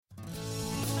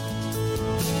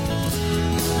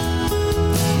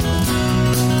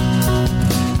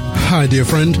Hi, dear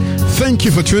friend. Thank you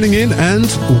for tuning in and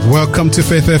welcome to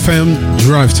Faith FM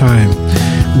Drive Time.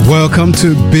 Welcome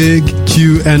to Big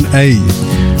Q&A.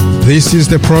 This is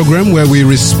the program where we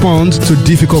respond to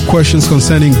difficult questions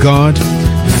concerning God,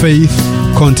 faith,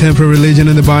 contemporary religion,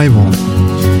 and the Bible.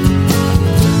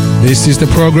 This is the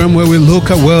program where we look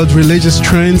at world religious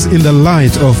trends in the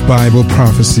light of Bible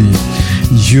prophecy.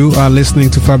 You are listening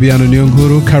to Fabiano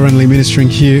Nyonguru, currently ministering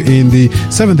here in the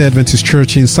Seventh-day Adventist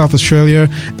Church in South Australia,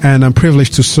 and I'm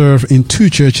privileged to serve in two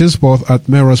churches, both at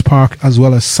Melrose Park as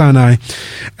well as Sinai.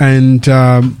 And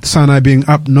Sinai being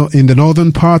up in the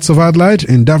northern parts of Adelaide,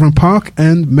 in Davern Park,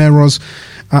 and Melrose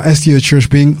SDA Church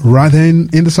being right in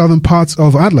the southern parts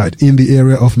of Adelaide, in the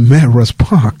area of Melrose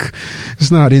Park.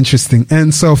 It's not interesting.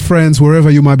 And so, friends, wherever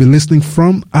you might be listening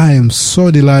from, I am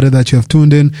so delighted that you have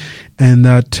tuned in and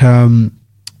that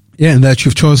and that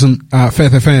you've chosen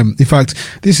Faith FM. In fact,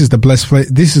 this is the best place.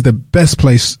 This is the best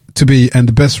place to be, and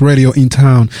the best radio in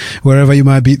town. Wherever you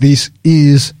might be, this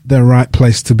is the right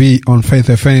place to be on Faith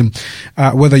FM.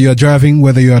 Whether you are driving,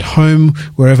 whether you're at home,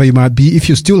 wherever you might be, if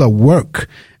you're still at work,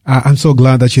 I'm so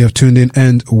glad that you have tuned in,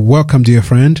 and welcome, dear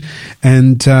friend.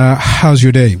 And how's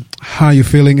your day? How are you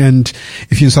feeling? And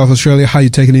if you're in South Australia, how are you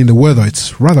taking in the weather?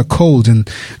 It's rather cold and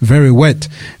very wet.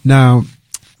 Now,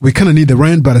 we kind of need the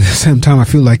rain, but at the same time, I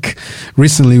feel like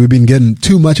recently we've been getting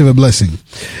too much of a blessing.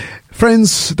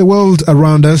 Friends, the world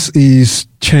around us is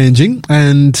changing,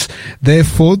 and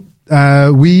therefore,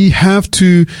 we have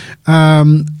to,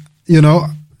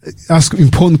 ask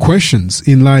important questions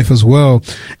in life as well.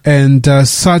 And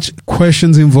such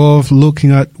questions involve looking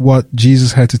at what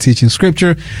Jesus had to teach in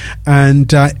Scripture. And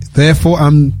therefore,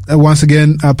 I'm once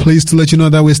again pleased to let you know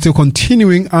that we're still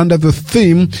continuing under the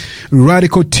theme,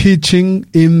 Radical Teaching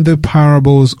in the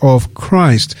Parables of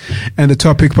Christ. And the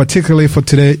topic particularly for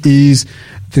today is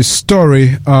the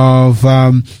story of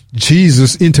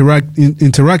Jesus'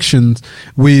 interactions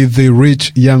with the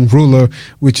rich young ruler,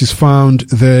 which is found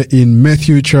there in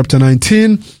Matthew chapter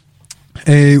 19.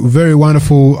 A very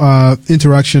wonderful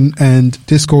interaction and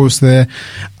discourse there,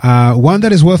 one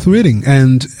that is worth reading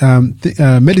and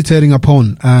meditating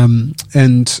upon.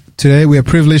 And today we are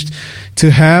privileged to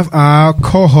have our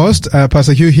co-host,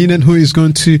 Pastor Hugh Heenan, who is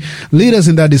going to lead us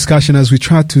in that discussion as we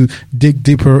try to dig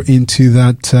deeper into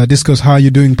that discourse. How are you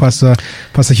doing, Pastor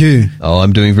Hugh? Oh,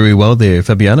 I'm doing very well there,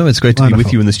 Fabiano. It's great to be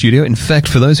with you in the studio. In fact,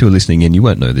 for those who are listening in, you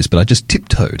won't know this, but I just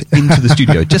tiptoed into the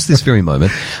studio just this very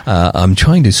moment. I'm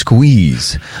trying to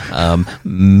squeeze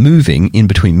moving in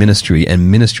between ministry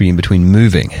and ministry in between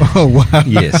moving. Oh, wow.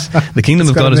 Yes. The kingdom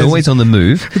of God is always on the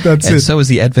move. So is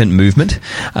the Advent movement.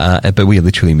 But we are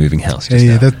literally moving house.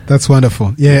 That's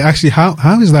wonderful. Yeah, actually,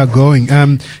 how is that going?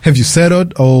 Have you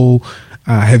settled, or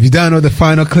have you done all the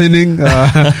final cleaning?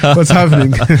 What's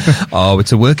happening? Oh,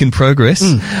 it's a work in progress.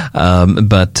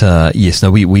 But yes,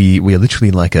 no, we are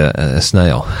literally like a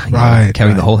snail,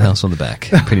 carrying the whole house on the back,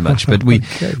 pretty much. But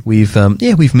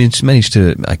we've managed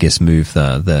to, I guess, move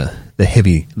the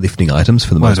heavy lifting items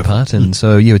for the most part, and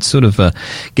so it's sort of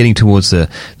getting towards the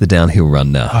downhill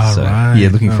run now.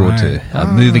 Looking forward to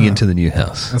moving into the new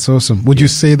house. That's awesome. Would you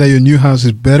say that your new house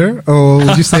is better, or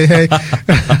would you say, hey?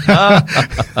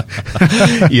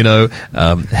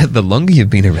 The longer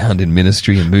you've been around in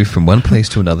ministry and moved from one place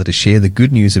to another to share the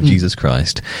good news of Jesus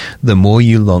Christ, the more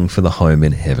you long for the home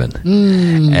in heaven.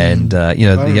 And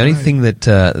the only thing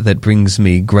that brings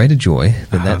me greater joy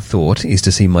than that thought is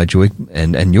to see my joy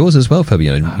and yours as well,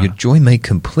 Fabiano. Your joy made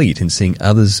complete in seeing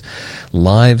others'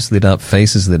 lives lit up,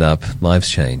 faces lit up, lives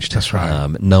changed. That's right.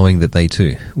 Knowing that they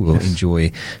too will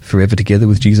enjoy forever together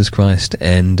with Jesus Christ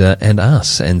and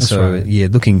us. And that's so,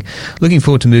 right. looking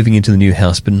forward to moving into the new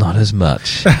house, but not as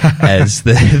much as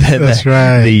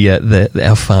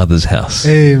our Father's house.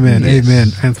 Amen. Yes. Amen.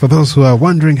 And for those who are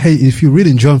wondering, hey, if you read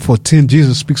in John 14,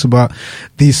 Jesus speaks about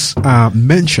this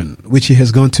mansion which he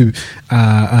has gone to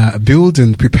build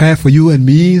and prepare for you and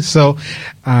me. So,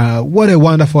 what a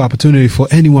wonderful opportunity for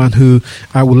anyone who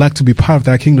would like to be part of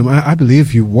that kingdom. I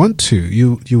believe you want to.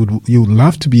 You would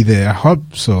love to be there. I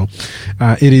hope so.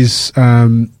 It is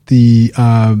one of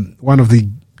the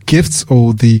gifts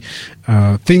or the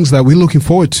things that we're looking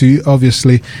forward to.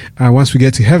 Obviously, once we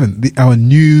get to heaven, our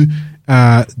new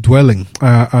dwelling,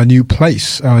 our new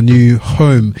place, our new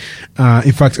home.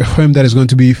 In fact, a home that is going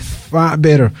to be far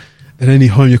better than any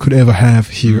home you could ever have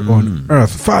here on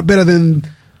earth. Far better than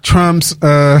Trump's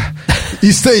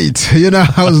estate. You know,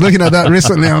 I was looking at that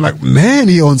recently. I'm like, man,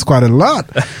 he owns quite a lot.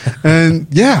 And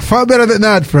yeah, far better than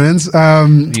that, friends.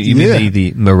 You mean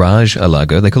the Mirage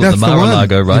Alago? They call it the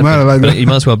Mar-a-Lago, right? But it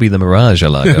might as well be the Mirage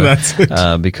Alago. That's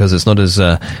it. Because it's not as,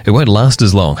 it won't last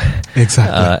as long.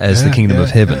 Exactly. As the Kingdom of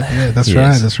Heaven. That's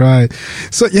right. That's right.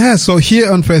 So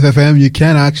here on Faith FM, you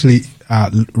can actually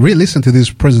re-listen to these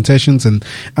presentations and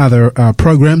other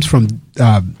programs from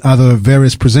other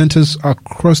various presenters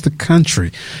across the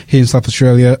country. Here in South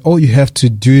Australia, all you have to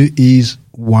do is,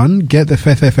 one, get the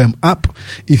Faith FM app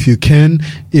if you can.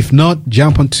 If not,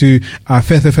 jump onto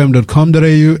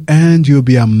faithfm.com.au and you'll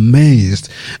be amazed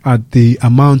at the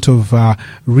amount of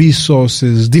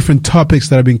resources, different topics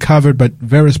that are being covered by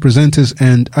various presenters,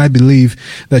 and I believe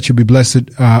that you'll be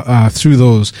blessed through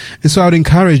those. And so I would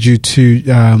encourage you to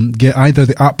get either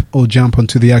the app or jump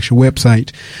onto the actual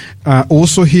website.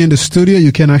 Also here in the studio,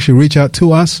 you can actually reach out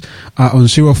to us on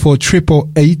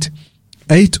 04888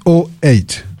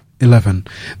 808 11.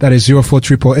 That is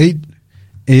 04888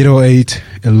 808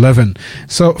 11.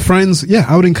 So friends,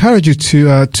 I would encourage you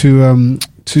to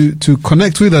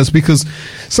connect with us, because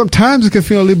sometimes it can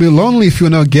feel a little bit lonely if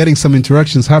you're not getting some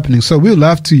interactions happening. So we'd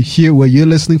love to hear where you're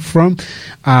listening from.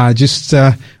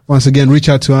 Once again, reach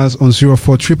out to us on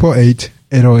 04888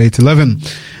 808 11.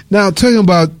 Now, talking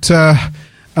about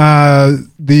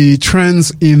the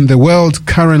trends in the world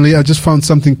currently, I just found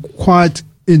something quite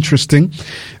interesting.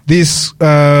 This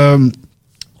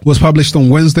was published on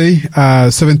Wednesday,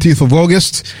 17th of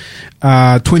August,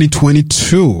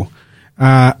 2022.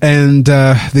 And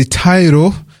the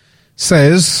title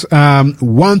says,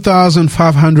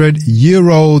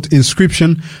 1,500-year-old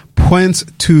inscription points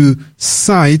to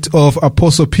site of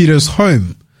Apostle Peter's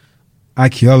home.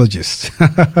 Archaeologists.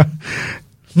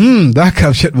 That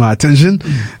captured my attention.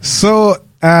 So,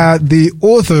 the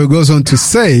author goes on to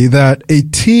say that a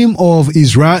team of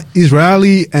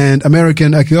Israeli and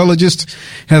American archaeologists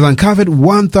has uncovered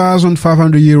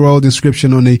 1,500-year-old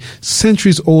inscription on a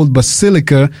centuries-old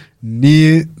basilica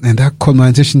near, and that caught my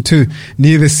attention too,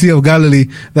 near the Sea of Galilee,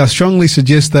 that strongly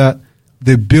suggests that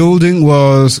the building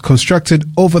was constructed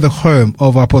over the home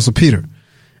of Apostle Peter.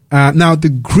 Now, the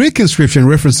Greek inscription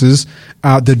references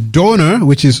the donor,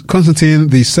 which is Constantine,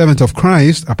 the servant of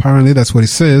Christ. Apparently, that's what it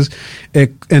says.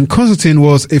 And Constantine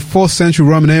was a 4th century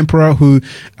Roman emperor who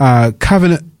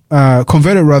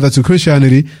converted to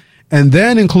Christianity, and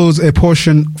then includes a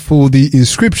portion for the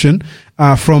inscription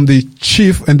from the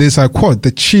chief, and this I quote,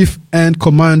 the chief and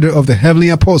commander of the heavenly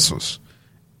apostles,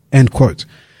 end quote.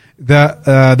 That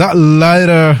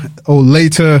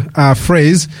later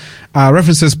phrase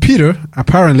references Peter.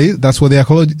 Apparently, that's what the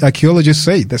archaeologists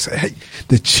say. They say, hey,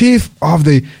 the chief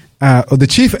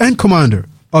and commander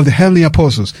of the heavenly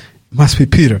apostles must be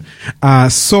Peter.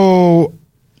 So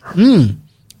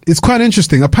it's quite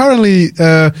interesting. Apparently,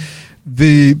 the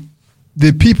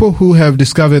people who have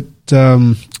discovered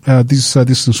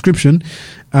this inscription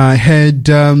had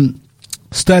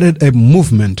started a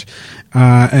movement,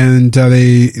 and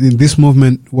this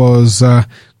movement was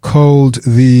called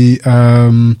the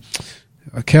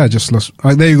I just lost.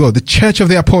 There you go, the Church of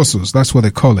the Apostles. That's what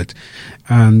they call it.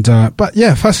 And but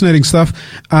yeah, fascinating stuff.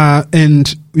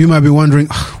 And you might be wondering,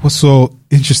 what's so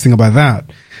interesting about that?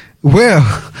 Well,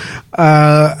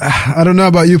 I don't know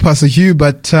about you, Pastor Hugh,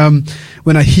 but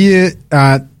when I hear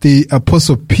the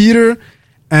Apostle Peter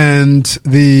and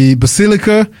the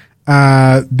Basilica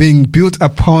being built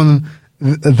upon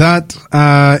that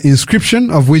inscription,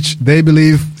 of which they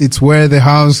believe it's where the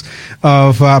house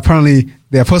of apparently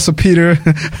the Apostle Peter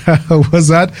was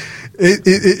at,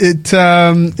 it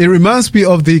reminds me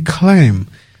of the claim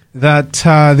that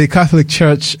the Catholic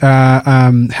Church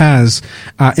has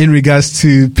in regards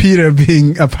to Peter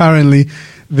being apparently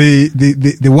the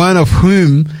one of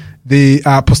whom the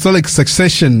apostolic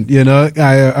succession,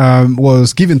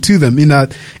 was given to them. In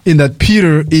that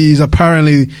Peter is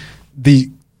apparently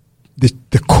the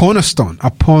cornerstone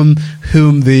upon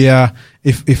whom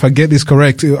if I get this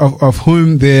correct, of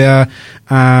whom their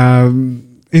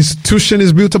institution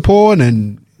is built upon,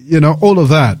 and all of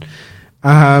that.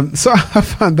 So I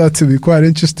found that to be quite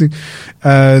interesting,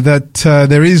 that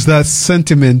there is that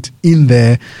sentiment in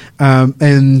there,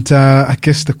 and I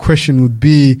guess the question would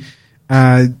be,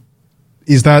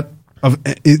 is that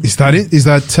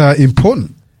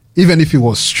important, even if it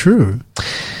was true?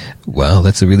 Wow,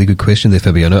 that's a really good question there,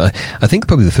 Fabiano. I think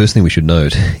probably the first thing we should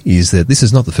note is that this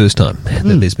is not the first time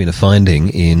that there's been a finding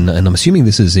in, and I'm assuming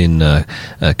this is in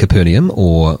Capernaum,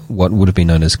 or what would have been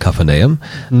known as Capharnaum,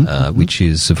 which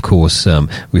is, of course,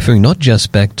 referring not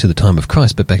just back to the time of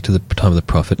Christ, but back to the time of the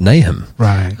prophet Nahum,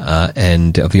 right,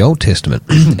 and of the Old Testament.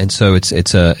 And so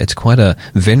it's quite a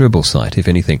venerable site, if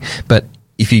anything. But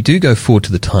if you do go forward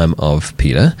to the time of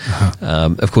Peter,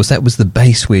 of course, that was the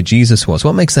base where Jesus was.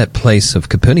 What makes that place of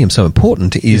Capernaum so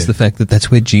important is the fact that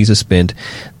that's where Jesus spent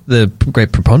the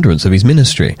great preponderance of his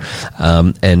ministry,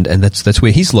 and that's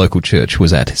where his local church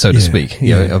was at, so to speak.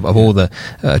 You know, of all the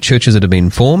churches that have been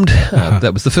formed,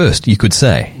 that was the first, you could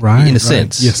say, in a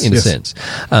sense.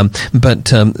 But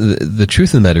the truth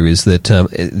of the matter is that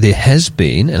there has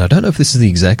been, and I don't know if this is the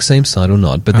exact same site or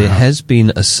not, but there has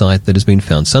been a site that has been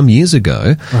found some years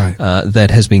ago that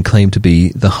has been claimed to be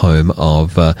the home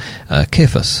of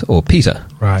Cephas, or Peter,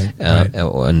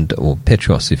 or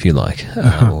Petros, if you like.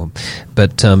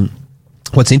 But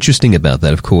what's interesting about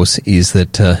that, of course, is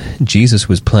that Jesus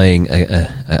was playing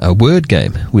a word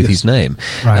game with his name,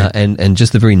 and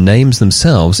just the very names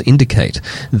themselves indicate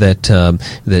that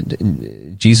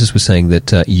Jesus was saying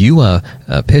that you are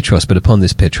Petros, but upon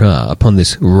this Petra, upon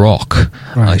this rock,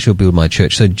 I shall build my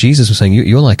church. So Jesus was saying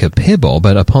you're like a pebble,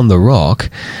 but upon the rock.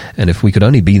 And if we could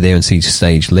only be there and see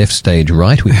stage left, stage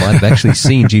right, we might have actually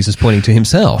seen Jesus pointing to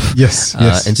himself,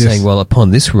 saying, "Well,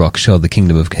 upon this rock shall the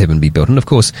kingdom of heaven be built." And of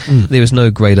course, there is no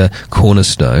greater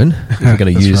cornerstone, if we're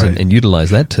going to use and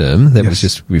utilize that term that was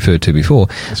just referred to before,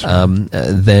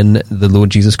 than the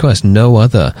Lord Jesus Christ. No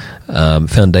other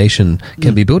foundation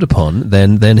can be built upon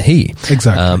than he.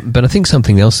 Exactly. But I think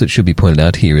something else that should be pointed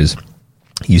out here is,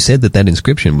 you said that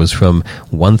inscription was from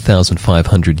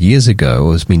 1,500 years ago,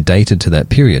 or has been dated to that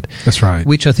period. That's right.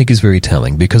 Which I think is very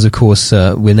telling, because of course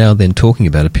we're now then talking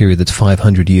about a period that's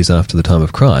 500 years after the time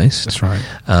of Christ. That's right.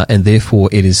 And therefore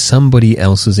it is somebody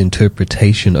else's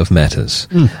interpretation of matters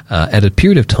at a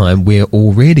period of time where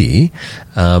already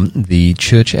the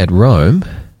church at Rome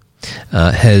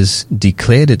has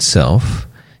declared itself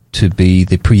to be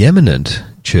the preeminent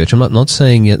church. I'm not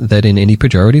saying that in any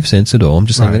pejorative sense at all. I'm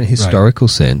just saying that in a historical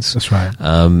sense. That's right.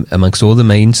 Amongst all the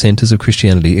main centers of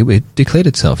Christianity, it declared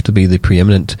itself to be the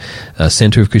preeminent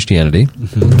center of Christianity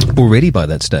already by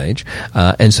that stage.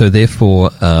 And so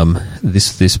therefore,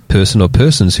 this person or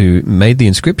persons who made the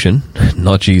inscription,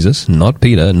 not Jesus, not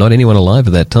Peter, not anyone alive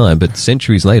at that time, but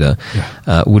centuries later,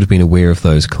 would have been aware of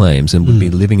those claims and would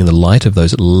be living in the light of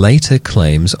those later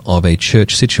claims of a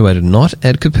church situated not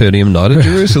at Capernaum, not at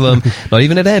Jerusalem, not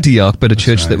even at Antioch, but a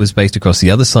church that was based across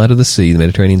the other side of the sea, the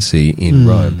Mediterranean Sea, in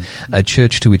Rome. A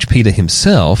church to which Peter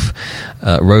himself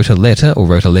wrote a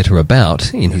letter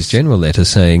about in his general letter,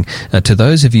 saying, to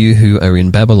those of you who are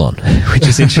in Babylon, which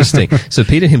is interesting. So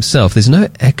Peter himself, there's no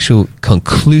actual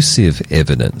conclusive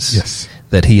evidence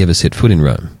that he ever set foot in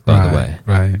Rome, by the way.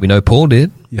 Right. We know Paul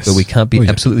did, but we can't be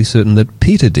absolutely certain that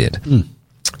Peter did.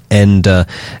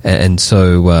 And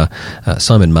so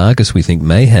Simon Magus, we think,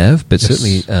 may have, but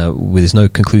certainly there's no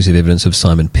conclusive evidence of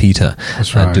Simon Peter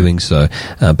doing so.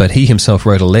 But he himself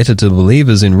wrote a letter to the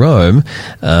believers in Rome,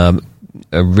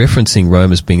 referencing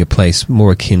Rome as being a place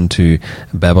more akin to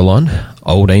Babylon,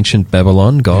 old ancient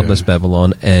Babylon, godless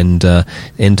Babylon, and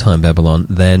end-time Babylon,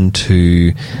 than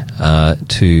to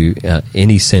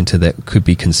any center that could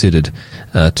be considered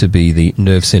to be the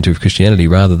nerve center of Christianity,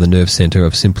 rather the nerve center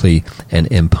of simply an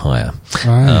empire.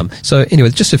 So anyway,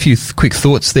 just a few quick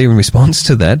thoughts there in response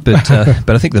to that, but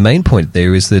I think the main point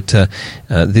there is that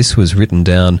this was written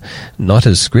down not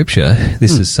as scripture.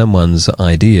 This is someone's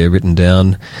idea written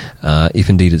down, if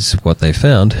indeed it's what they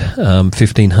found,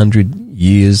 1,500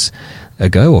 years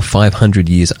ago, or 500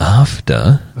 years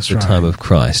after the time of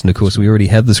Christ. And of course, we already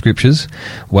have the scriptures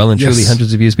well and truly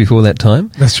hundreds of years before that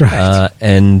time. That's right.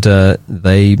 And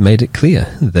they made it clear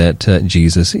that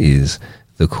Jesus is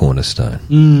the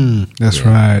cornerstone. That's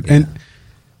right. And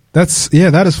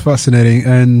that is fascinating.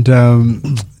 And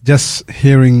just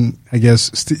hearing, I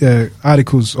guess,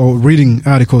 articles or reading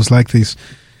articles like this,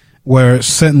 where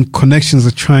certain connections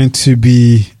are trying to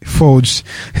be forged.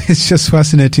 It's just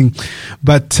fascinating.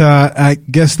 But I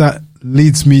guess that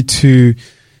leads me to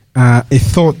a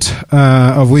thought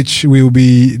of which we will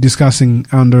be discussing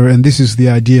under, and this is the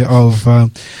idea of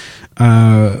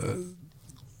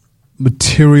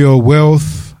material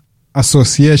wealth,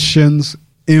 associations,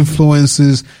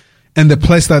 influences, and the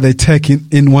place that they take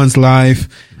in one's life,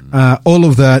 all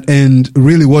of that, and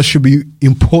really what should be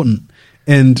important.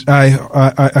 And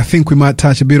I think we might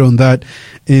touch a bit on that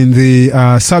in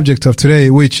the subject of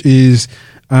today, which is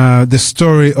the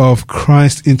story of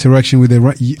Christ's interaction with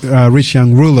the rich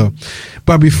young ruler.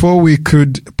 But before we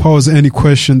could pose any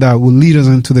question that will lead us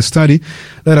into the study,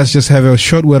 let us just have a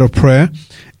short word of prayer.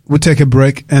 We'll take a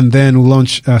break and then we'll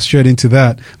launch straight into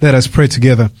that. Let us pray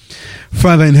together.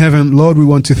 Father in heaven, Lord, we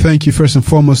want to thank you first and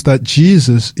foremost that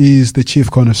Jesus is the chief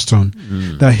cornerstone,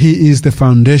 that he is the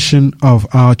foundation of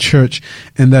our church,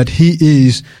 and that he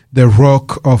is the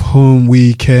rock of whom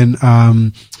we can, our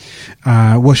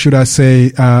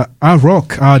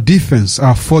rock, our defense,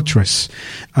 our fortress.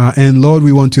 And Lord,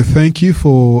 we want to thank you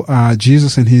for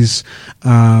Jesus and his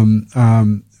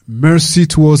mercy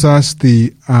towards us,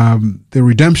 the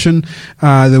redemption,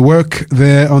 the work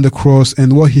there on the cross,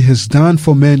 and what he has done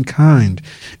for mankind,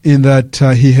 in that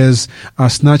he has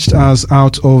snatched us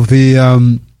out of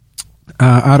the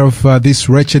this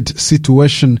wretched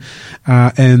situation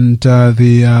and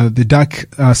the dark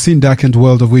sin darkened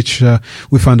world of which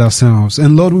we find ourselves.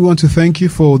 And Lord, we want to thank you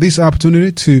for this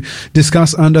opportunity to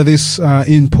discuss under this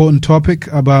important topic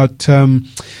about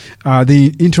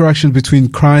the interaction between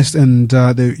Christ and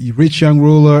the rich young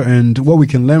ruler, and what we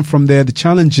can learn from there, the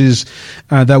challenges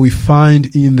that we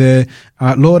find in there.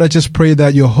 Lord, I just pray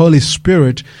that your Holy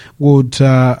Spirit would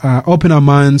open our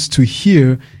minds to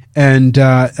hear and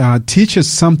teach us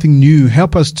something new.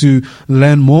 Help us to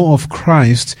learn more of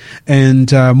Christ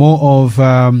and more of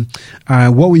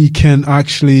what we can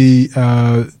actually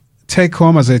take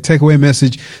home as a takeaway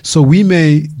message, so we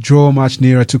may draw much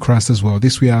nearer to Christ as well.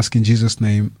 This we ask in Jesus'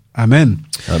 name. Amen.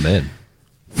 Amen.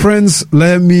 Friends,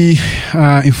 let me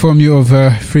inform you of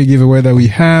a free giveaway that we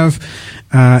have.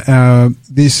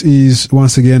 This is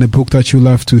once again a book that you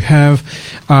love to have.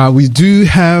 We do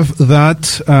have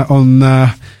that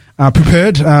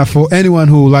prepared for anyone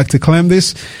who would like to claim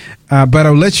this. But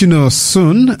I'll let you know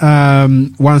soon,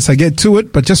 once I get to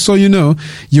it. But just so you know,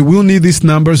 you will need this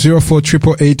number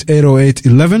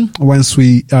 0488880811 once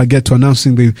we get to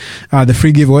announcing the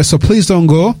free giveaway. So please don't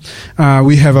go.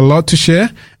 We have a lot to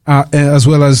share, as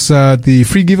well as the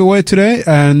free giveaway today.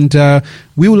 And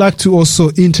we would like to also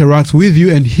interact with you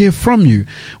and hear from you.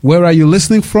 Where are you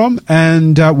listening from?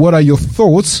 And what are your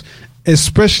thoughts,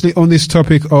 especially on this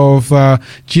topic of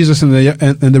Jesus and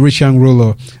the rich young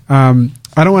ruler?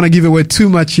 I don't want to give away too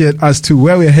much yet as to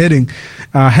where we're heading.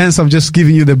 Hence, I'm just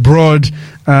giving you the broad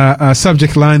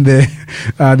subject line there,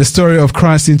 the story of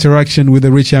Christ's interaction with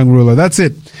the rich young ruler. That's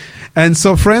it. And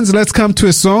so, friends, let's come to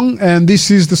a song. And this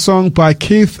is the song by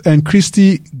Keith and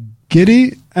Christy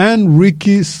Getty and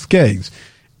Ricky Skaggs.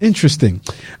 Interesting.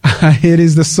 It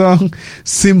is the song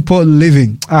Simple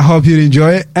Living. I hope you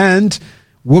enjoy it. And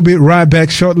we'll be right back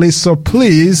shortly. So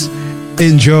please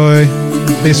enjoy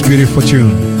this beautiful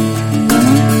tune.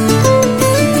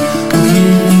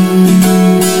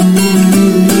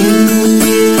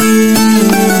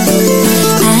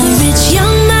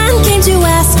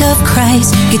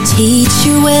 Could teach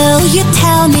you well, you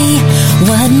tell me,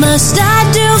 what must I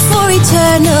do for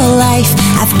eternal life?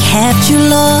 I've kept you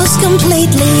lost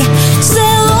completely.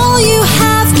 Sell all you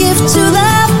have, give to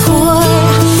the poor,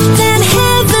 then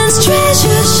heaven's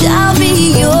treasure shall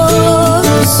be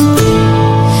yours.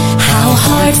 How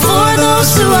hard for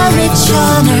those who are rich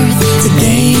on earth to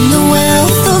gain the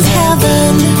wealth of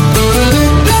heaven.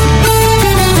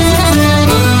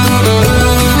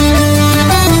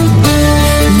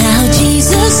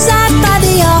 Sat by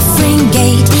the offering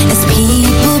gate as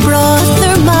people brought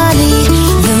their money.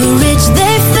 The rich,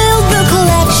 they filled the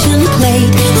collection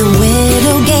plate. The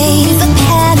widow gave a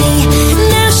penny.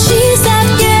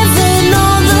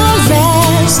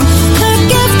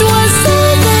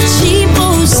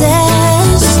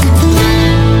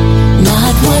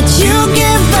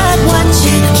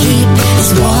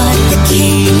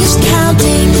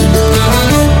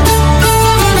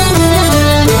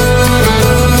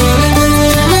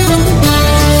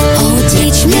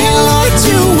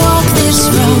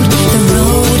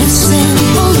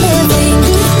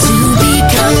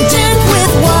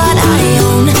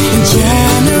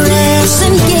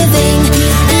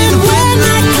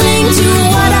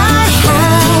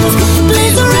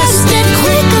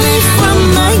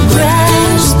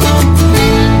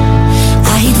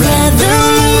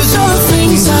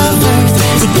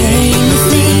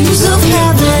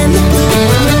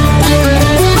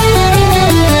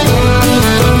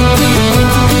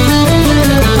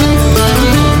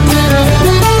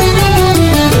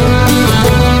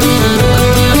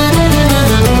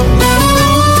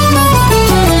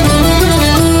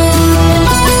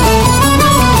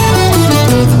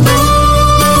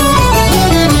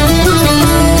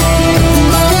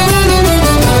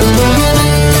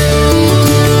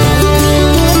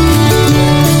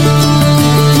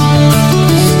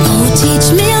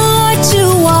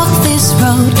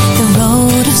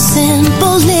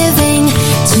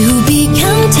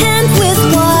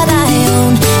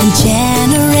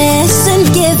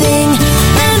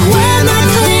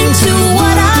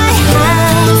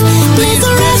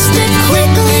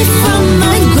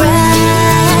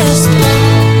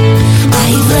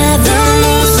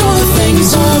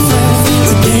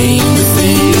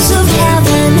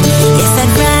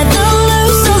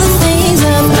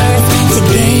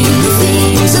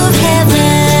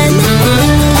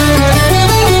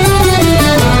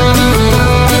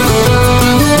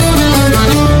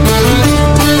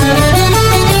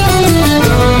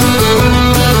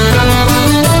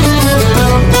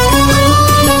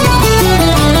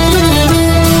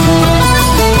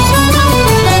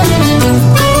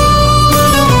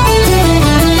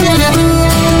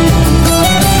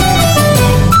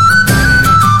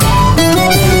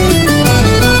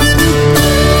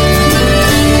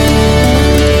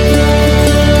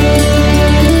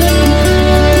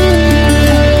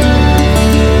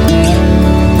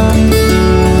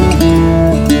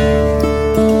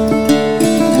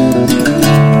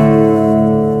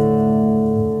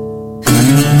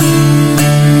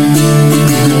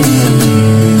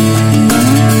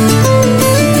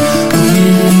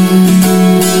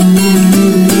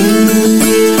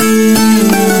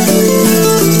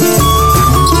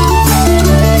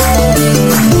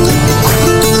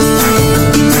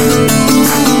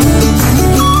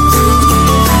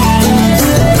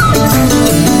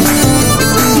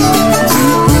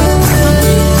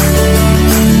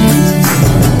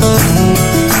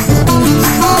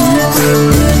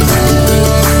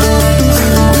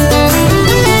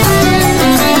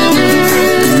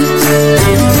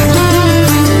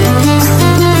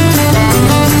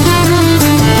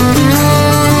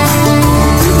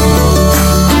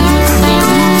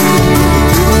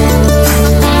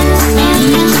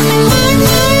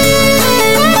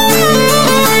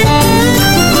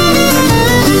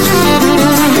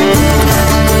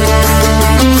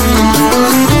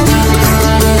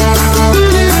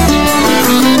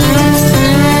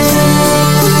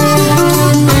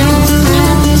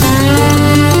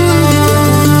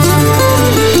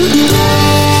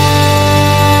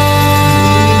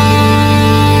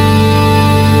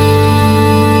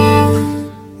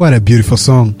 What a beautiful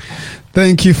song.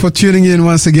 Thank you for tuning in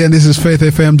once again. This is Faith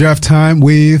FM Draft Time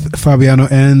with Fabiano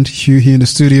and Hugh here in the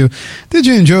studio. Did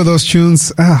you enjoy those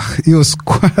tunes? It was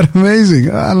quite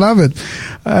amazing. I love it.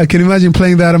 I can imagine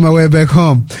playing that on my way back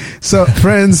home. So,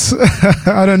 friends,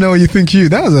 I don't know what you think, Hugh.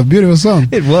 That was a beautiful song.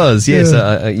 It was, yes.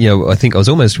 Yeah. I think I was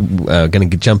almost going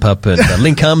to jump up and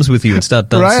link arms with you and start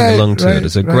dancing along to it.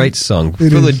 It's a great song,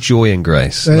 full of joy and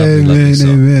grace. Lovely song.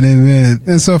 Amen.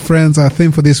 And so, friends, our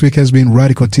theme for this week has been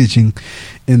radical teaching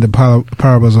in the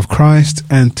parables of Christ,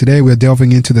 and today we're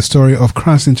delving into the story of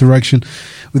Christ's interaction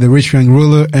with the rich young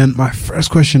ruler. And my first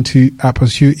question to Apostle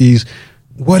Hugh is,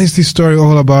 what is this story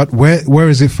all about? Where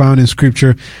is it found in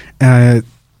Scripture?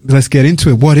 Let's get into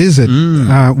it. What is it?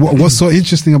 What's so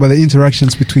interesting about the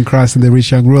interactions between Christ and the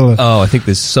rich young ruler? Oh, I think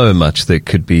there's so much that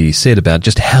could be said about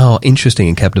just how interesting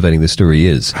and captivating this story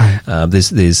is.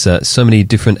 There's so many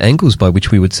different angles by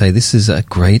which we would say this is a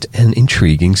great and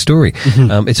intriguing story.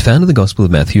 It's found in the Gospel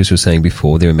of Matthew, as we were saying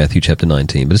before, there in Matthew chapter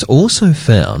 19, but it's also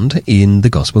found in the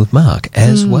Gospel of Mark,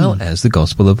 as well as the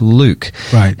Gospel of Luke.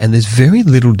 Right. And there's very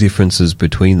little differences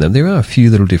between them. There are a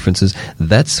few little differences.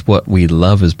 That's what we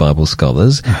love as Bible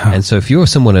scholars. And so if you're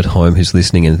someone at home who's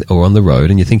listening or on the road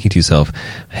and you're thinking to yourself,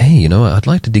 hey, I'd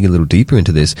like to dig a little deeper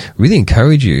into this, really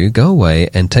encourage you, go away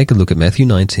and take a look at Matthew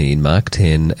 19, Mark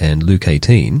 10, and Luke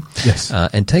 18. Yes.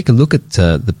 And take a look at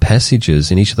the passages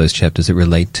in each of those chapters that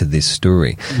relate to this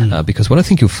story. Because what I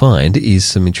think you'll find is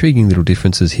some intriguing little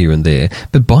differences here and there,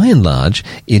 but by and large,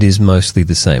 it is mostly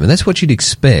the same. And that's what you'd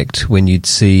expect when you'd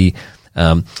see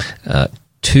an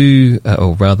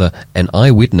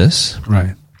eyewitness.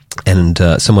 Right. And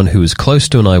someone who was close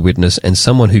to an eyewitness and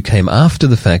someone who came after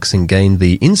the facts and gained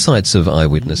the insights of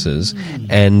eyewitnesses,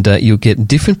 and you'll get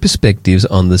different perspectives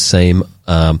on the same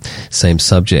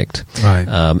subject. Right.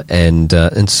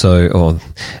 And so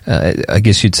I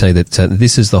guess you'd say that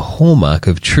this is the hallmark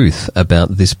of truth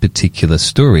about this particular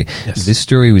story. Yes. This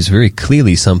story was very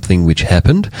clearly something which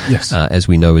happened, yes. As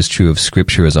we know is true of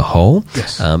Scripture as a whole.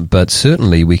 Yes. But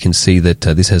certainly we can see that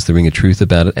this has the ring of truth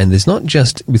about it, and there's not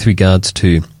just with regards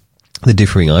to the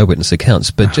differing eyewitness accounts,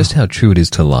 but just how true it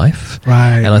is to life.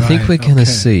 Right. And I think we're going to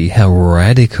see how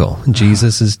radical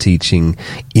Jesus' teaching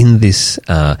in this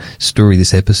story,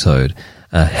 this episode,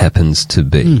 happens to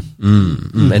be.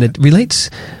 And it relates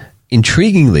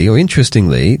intriguingly or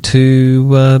interestingly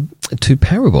to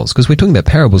parables, because we're talking about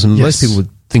parables, and most people would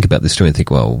think about this story and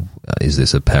think, well, is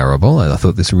this a parable? I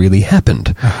thought this really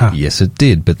happened. Yes, it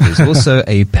did, but there's also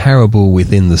a parable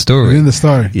within the story. Within the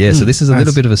story. Yeah, so this is a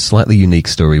little bit of a slightly unique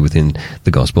story within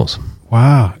the Gospels.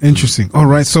 Wow, interesting. All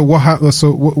right, so what's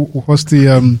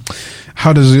the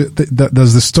how does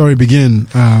the story begin?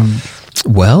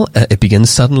 Well, it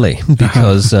begins suddenly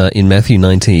because in Matthew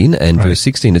 19 and verse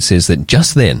 16 it says that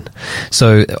just then.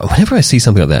 So whenever I see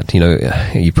something like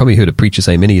that, you've probably heard a preacher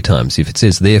say many times, if it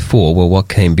says therefore, well, what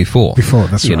came before? Before,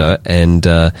 that's right.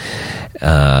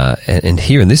 And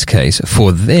here in this case,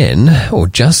 for then, or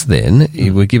just then,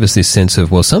 it would give us this sense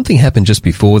of, well, something happened just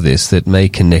before this that may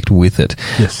connect with it.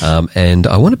 Yes. And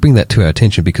I want to bring that to our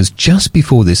attention because just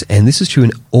before this, and this is true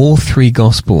in all three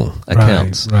gospel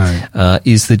accounts,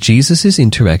 is that Jesus is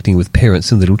interacting with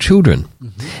parents and little children.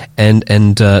 And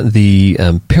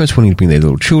the parents wanting to bring their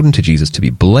little children to Jesus to be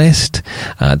blessed,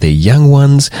 their young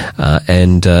ones,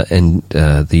 and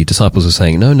the disciples are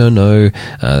saying, no,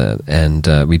 and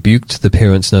rebuked the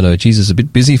parents. No, Jesus is a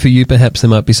bit busy for you, perhaps they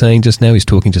might be saying just now. He's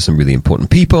talking to some really important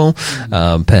people,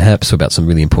 perhaps about some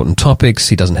really important topics.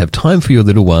 He doesn't have time for your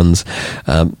little ones.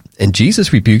 And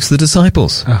Jesus rebukes the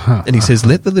disciples. And he says,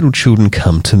 let the little children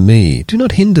come to me. Do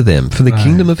not hinder them, for the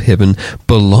kingdom of heaven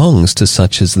belongs to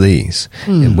such as these.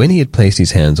 And when he had placed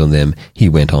his hands on them, he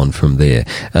went on from there.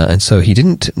 And so he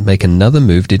didn't make another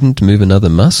move, didn't move another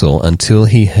muscle until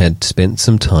he had spent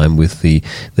some time with the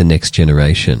next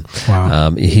generation.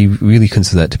 Wow. He really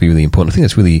considered that to be really important. I think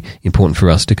that's really important for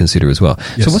us to consider as well.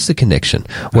 Yes. So what's the connection?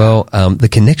 Well, the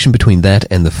connection between that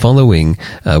and the following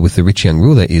with the rich young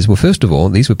ruler is, well, first of all,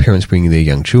 these were parents bringing their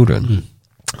young children.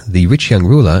 The rich young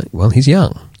ruler, well, he's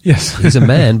young. Yes. He's a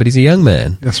man, but he's a young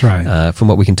man. That's right. From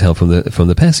what we can tell from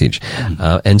the passage.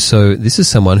 And so this is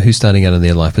someone who's starting out in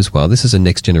their life as well. This is a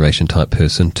next generation type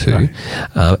person too.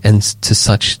 Right. And to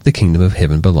such the kingdom of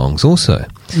heaven belongs also.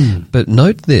 But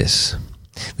note this.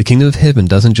 The kingdom of heaven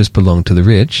doesn't just belong to the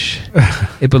rich.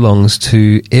 It belongs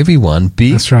to everyone,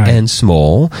 big and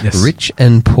small, rich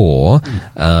and poor,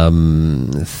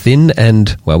 thin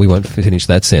and, well, we won't finish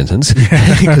that sentence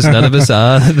because none of us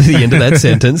are at the end of that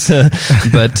sentence.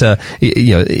 But,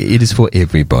 it is for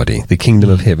everybody. The kingdom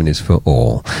of heaven is for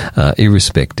all,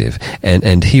 irrespective.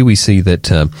 And here we see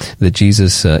that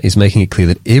Jesus is making it clear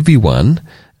that everyone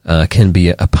can be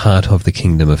a part of the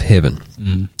kingdom of heaven.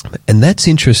 And that's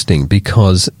interesting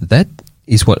because that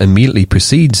is what immediately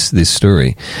precedes this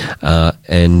story.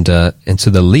 And so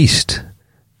the least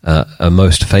are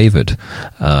most favored,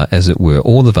 as it were.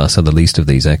 All of us are the least of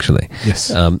these, actually.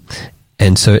 Yes.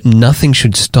 And so nothing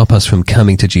should stop us from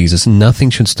coming to Jesus.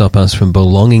 Nothing should stop us from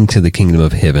belonging to the kingdom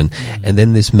of heaven. And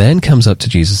then this man comes up to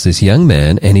Jesus, this young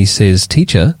man, and he says,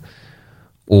 "Teacher,"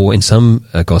 or in some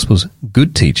Gospels,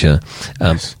 "good teacher,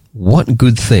 what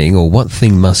good thing or what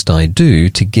thing must I do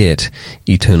to get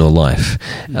eternal life?"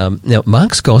 Now,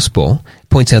 Mark's Gospel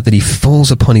points out that he falls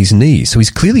upon his knees. So he's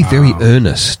clearly very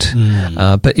earnest.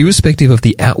 But irrespective of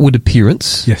the outward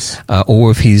appearance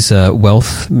or of his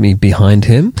wealth behind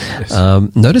him,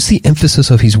 notice the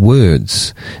emphasis of his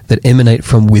words that emanate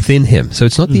from within him. So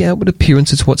it's not the outward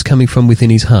appearance, it's what's coming from within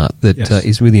his heart that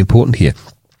is really important here.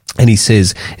 And he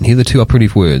says, and here are the two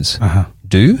operative words,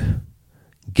 do,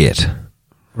 get.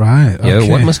 Right. Okay. You know,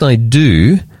 what must I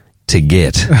do to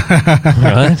get?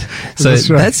 Right? So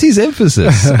that's his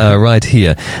emphasis right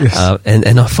here. Yes.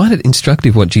 And I find it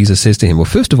instructive what Jesus says to him. Well,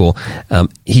 first of all,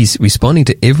 he's responding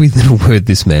to every little word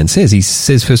this man says. He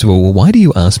says, first of all, well, why do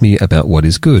you ask me about what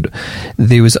is good?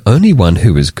 There is only one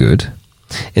who is good.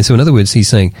 And so in other words, he's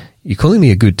saying, you're calling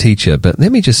me a good teacher, but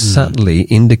let me just subtly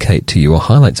indicate to you or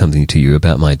highlight something to you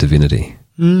about my divinity.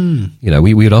 You know,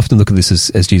 we would often look at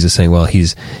this as Jesus saying, well,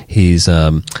 he's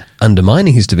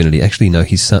undermining his divinity. Actually, no,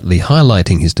 he's subtly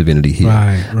highlighting his divinity here.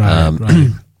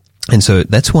 Right. And so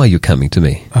that's why you're coming to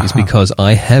me. It's because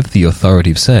I have the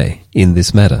authoritative say in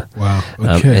this matter. Wow.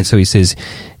 Okay. And so he says,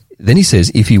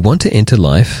 if you want to enter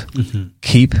life,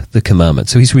 keep the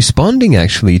commandments. So he's responding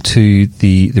actually to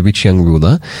the rich young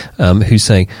ruler who's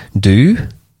saying, do,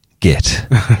 get.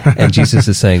 And Jesus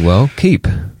is saying, well, keep.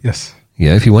 Yes.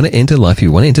 Yeah, if you want to enter life, if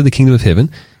you want to enter the kingdom of heaven,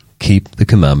 keep the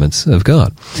commandments of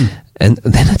God. And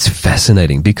then it's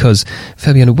fascinating because,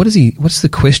 Fabiano, what's the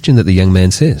question that the young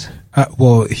man says?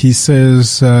 Well, he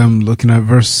says, looking at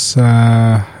verse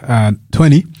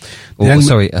 20.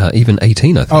 Even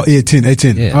 18, I think. Oh,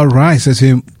 18. Yeah. All right, says to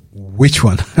him, which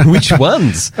one? Which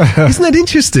ones? Isn't that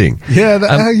interesting?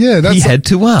 Yeah, he had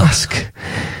to ask.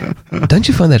 Don't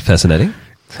you find that fascinating?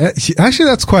 Actually,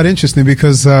 that's quite interesting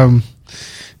because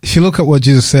if you look at what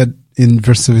Jesus said in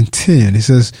verse 17, he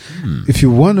says, if you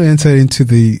want to enter into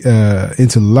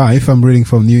into life, I'm reading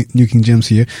from New King James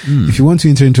here. If you want to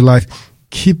enter into life,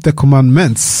 keep the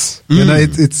commandments. You know,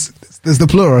 it's the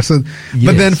plural. So,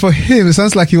 but then for him, it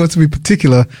sounds like he wants to be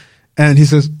particular. And he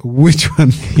says, which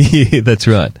one? Yeah, that's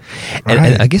right.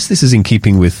 And I guess this is in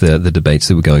keeping with the debates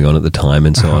that were going on at the time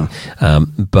and so on,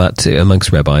 but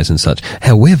amongst rabbis and such.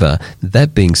 However,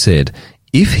 that being said,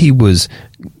 if he was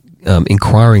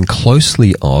inquiring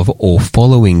closely of or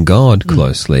following God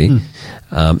closely,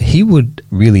 he would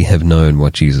really have known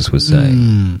what Jesus was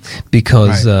saying,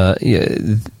 because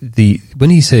when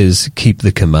he says keep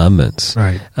the commandments,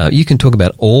 you can talk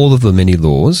about all of the many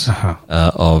laws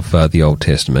of the Old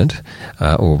Testament,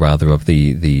 or rather of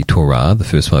the Torah, the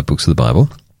first 5 books of the Bible,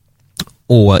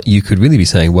 or you could really be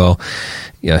saying, well,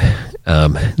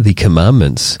 the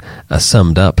commandments are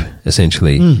summed up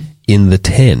essentially in the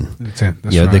 10,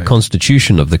 the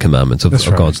constitution of the commandments of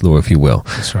God's law, if you will.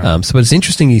 But it's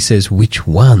interesting he says which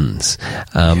ones.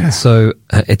 So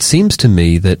it seems to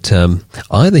me that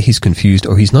either he's confused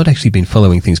or he's not actually been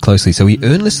following things closely. So he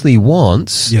earnestly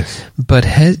wants, but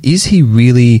is he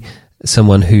really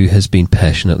someone who has been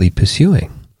passionately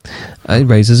pursuing? It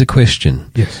raises a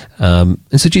question. And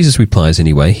so Jesus replies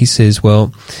anyway. He says,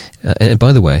 well, and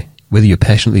by the way, whether you're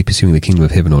passionately pursuing the kingdom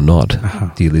of heaven or not,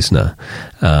 dear listener,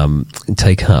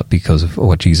 take heart because of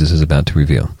what Jesus is about to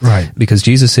reveal. Because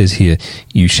Jesus says here,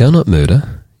 you shall not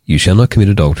murder, you shall not commit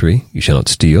adultery, you shall not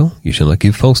steal, you shall not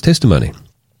give false testimony.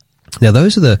 Now,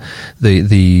 those are the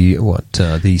 6th,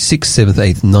 7th,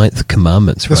 8th, 9th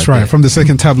commandments. That's right, from the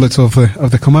second tablet of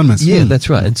the commandments. Yeah, that's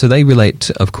right. And so they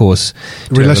relate, of course,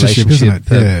 to relationship,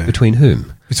 isn't it? Between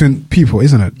whom? Between people,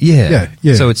 isn't it? Yeah.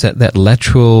 So it's that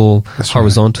lateral,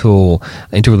 horizontal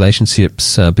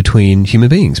interrelationships between human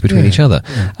beings, between each other,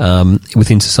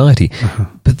 within society.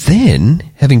 But then,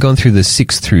 having gone through the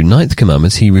 6th through 9th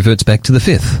commandments, he reverts back to the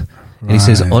 5th. And he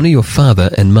says, honor your father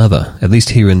and mother, at least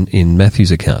here in Matthew's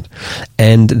account.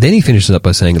 And then he finishes up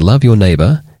by saying, love your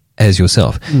neighbor as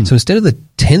yourself. So instead of the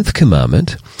 10th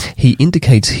commandment, he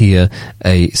indicates here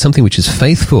something which is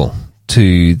faithful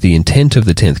to the intent of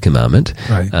the 10th commandment,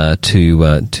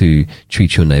 to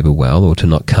treat your neighbor well, or to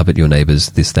not covet your neighbor's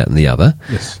this, that, and the other.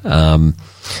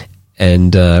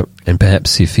 And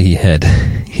perhaps if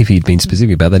he'd been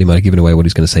specific about that, he might have given away what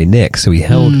he's going to say next. So he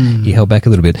held back a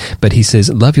little bit. But he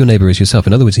says, love your neighbor as yourself.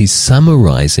 In other words, he's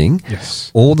summarizing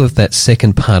all of that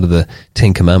second part of the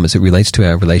Ten Commandments. It relates to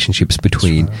our relationships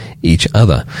between each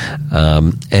other.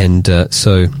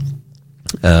 So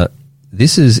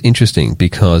this is interesting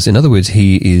because, in other words,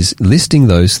 he is listing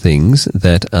those things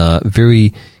that are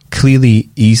very clearly,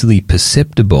 easily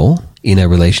perceptible in our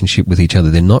relationship with each other.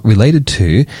 They're not related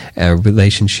to our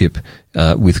relationship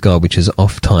with God, which is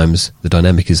oftentimes the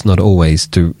dynamic is not always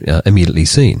immediately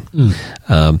seen.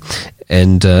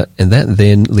 And that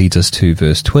then leads us to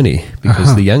verse 20,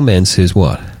 because the young man says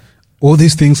what? All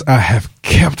these things I have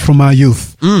kept from my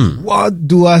youth. What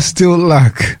do I still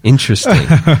lack? Interesting.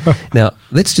 Now,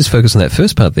 let's just focus on that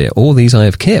first part there. All these I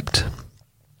have kept.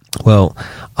 Well,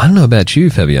 I don't know about you,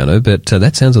 Fabiano, but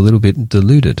that sounds a little bit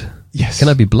diluted. Yes. Can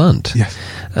I be blunt? Yes.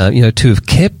 To have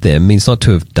kept them means not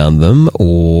to have done them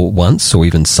or once or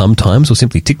even sometimes or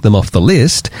simply tick them off the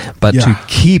list, but to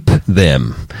keep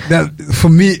them. That, for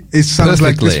me, it sounds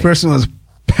like this person was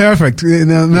perfect. In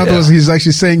other words, he's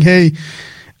actually saying, hey,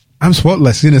 I'm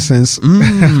spotless in a sense.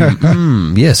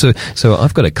 Yeah, so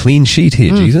I've got a clean sheet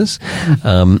here, Jesus.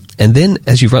 And then,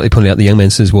 as you've rightly pointed out, the young man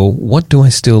says, well, what do I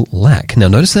still lack? Now,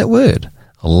 notice that word,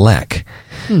 lack.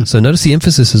 So notice the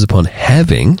emphasis is upon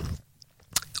having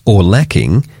or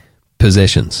lacking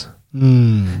possessions.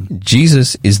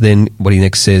 Jesus is then, what he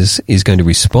next says, is going to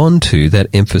respond to that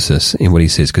emphasis in what he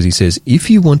says, because he says,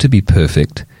 if you want to be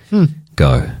perfect,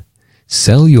 go,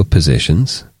 sell your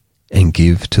possessions and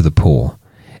give to the poor,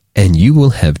 and you will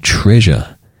have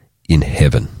treasure in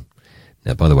heaven.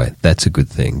 Now, by the way, that's a good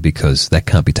thing, because that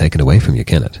can't be taken away from you,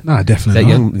 can it? No, definitely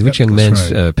not. The rich young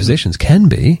man's possessions can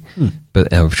be,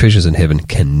 but our treasures in heaven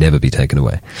can never be taken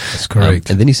away. That's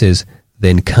correct. And then he says,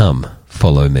 then come,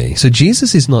 follow me. So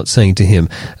Jesus is not saying to him,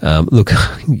 look,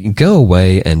 go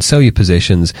away and sell your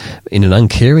possessions in an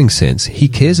uncaring sense. He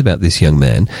cares about this young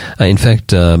man. In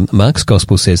fact, Mark's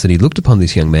gospel says that he looked upon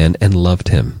this young man and loved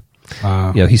him.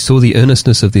 He saw the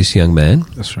earnestness of this young man.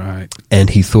 That's right.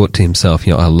 And he thought to himself,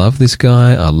 I love this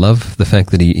guy. I love the fact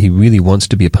that he really wants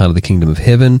to be a part of the kingdom of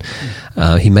heaven.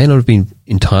 He may not have been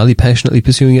entirely passionately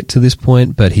pursuing it to this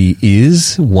point, but he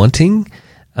is wanting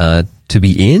to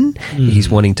be in. He's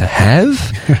wanting to have.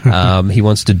 He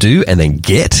wants to do and then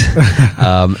get.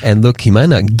 And look, he may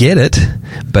not get it,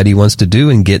 but he wants to do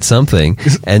and get something.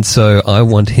 And so I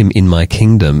want him in my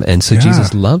kingdom. And so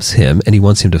Jesus loves him and he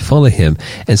wants him to follow him.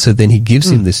 And so then he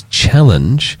gives him this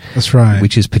challenge. That's right.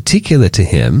 Which is particular to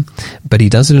him, but he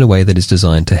does it in a way that is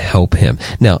designed to help him.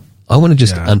 Now, I want to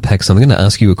just unpack something. I'm going to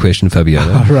ask you a question,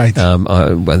 Fabiano. Right.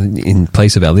 In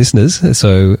place of our listeners.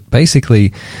 So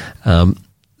basically,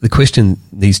 the question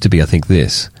needs to be, I think,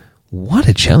 this. What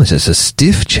a challenge. It's a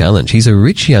stiff challenge. He's a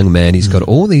rich young man. He's got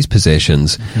all these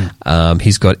possessions.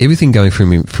 He's got everything going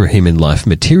for him in life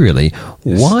materially.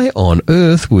 Why on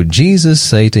earth would Jesus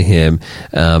say to him,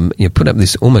 put up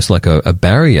this almost like a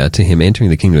barrier to him entering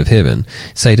the kingdom of heaven,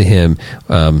 say to him,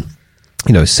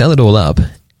 sell it all up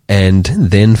and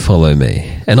then follow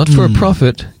me. And not for a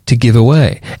profit to give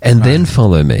away, and then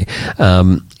follow me.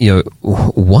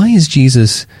 Why is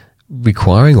Jesus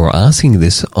requiring or asking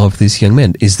this of this young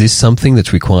man? Is this something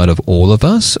that's required of all of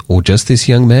us, or just this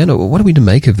young man? Or what are we to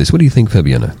make of this? What do you think,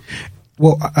 Fabiano?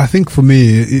 Well, I think for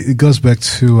me, it goes back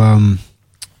to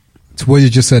what you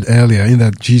just said earlier, in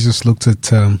that Jesus looked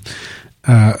at,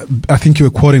 I think you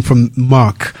were quoting from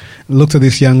Mark, looked at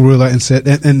this young ruler and said,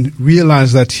 and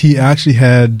realized that he actually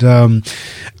had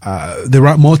the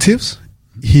right motives.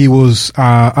 He was,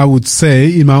 I would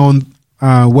say, in my own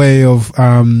way of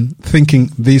thinking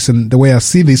this and the way I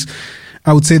see this,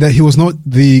 I would say that he was not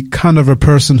the kind of a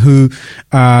person who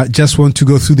just want to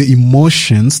go through the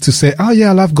emotions to say, oh yeah,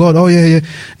 I love God, oh yeah,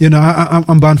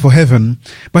 I'm bound for heaven.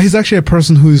 But he's actually a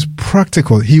person who is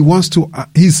practical. He wants to,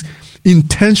 he's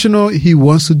intentional. He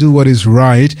wants to do what is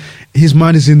right. His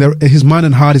mind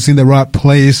and heart is in the right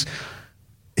place.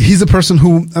 He's a person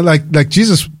who, like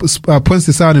Jesus points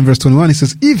this out in verse 21. He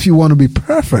says, if you want to be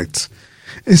perfect.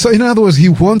 And so, in other words, he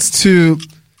wants to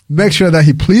make sure that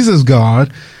he pleases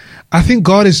God. I think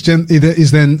God is then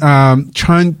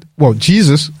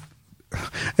Jesus,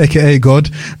 aka God.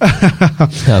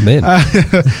 Amen.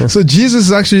 So Jesus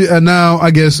is actually now,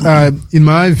 I guess, in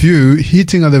my view,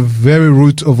 hitting at the very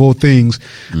root of all things,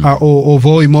 or of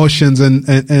all emotions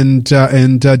and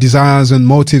desires and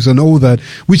motives and all that,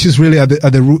 which is really at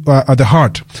the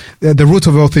heart. The root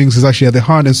of all things is actually at the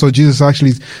heart. And so Jesus is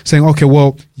actually saying, okay,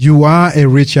 well, you are a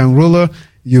rich young ruler.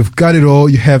 You've got it all.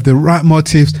 You have the right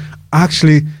motives.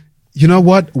 Actually, you know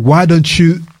what? Why don't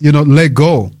you, let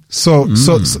go? So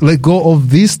let go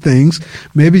of these things.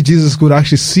 Maybe Jesus could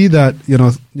actually see that,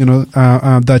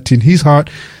 that in his heart,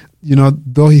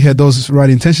 though he had those right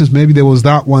intentions, maybe there was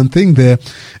that one thing there.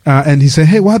 And he said,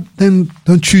 hey, what? Then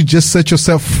don't you just set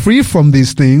yourself free from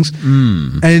these things?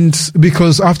 And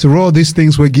because after all, these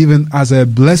things were given as a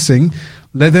blessing,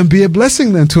 let them be a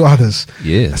blessing then to others.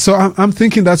 Yeah. So I'm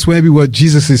thinking that's maybe what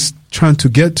Jesus is trying to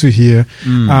get to here.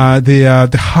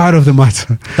 The heart of the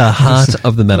matter. The heart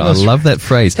of the matter. I love that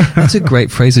phrase. That's a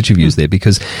great phrase that you've used there,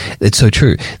 because it's so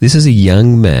true. This is a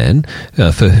young man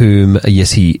for whom,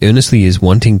 yes, he earnestly is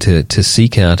wanting to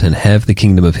seek out and have the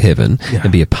kingdom of heaven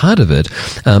and be a part of it.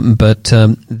 But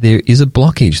there is a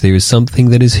blockage. There is something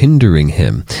that is hindering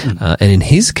him. And in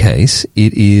his case,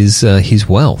 it is his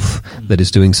wealth that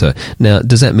is doing so. Now,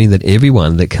 does that mean that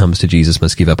everyone that comes to Jesus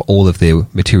must give up all of their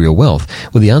material wealth?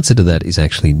 Well, the answer to that is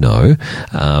actually no.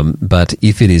 But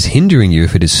if it is hindering you,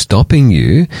 if it is stopping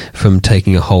you from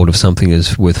taking a hold of something that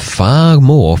is worth far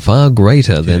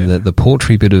greater than the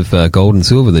paltry bit of gold and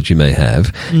silver that you may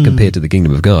have compared to the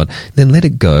kingdom of God, then let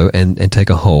it go and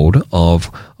take a hold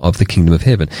of the kingdom of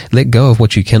heaven. Let go of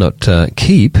what you cannot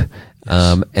keep.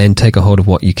 And take a hold of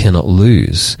what you cannot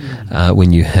lose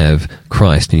when you have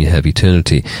Christ and you have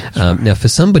eternity. Now, for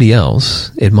somebody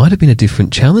else, it might have been a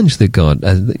different challenge that God,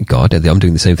 I'm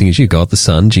doing the same thing as you, God the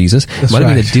Son, Jesus, it might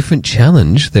have been a different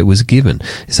challenge that was given.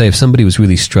 Say if somebody was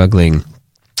really struggling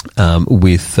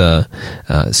with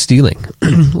stealing,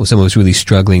 or someone was really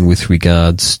struggling with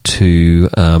regards to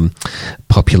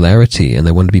popularity and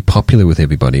they wanted to be popular with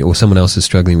everybody, or someone else is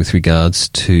struggling with regards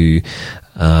to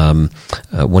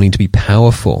wanting to be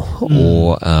powerful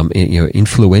or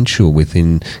influential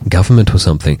within government or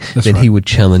something, then he would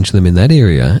challenge them in that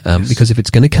area, because if it's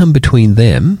going to come between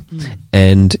them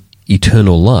and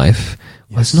eternal life,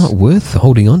 well, it's not worth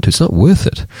holding on to. It's not worth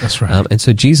it. That's right. And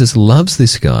so Jesus loves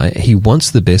this guy. He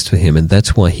wants the best for him, and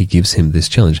that's why he gives him this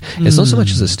challenge. It's not so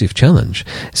much as a stiff challenge,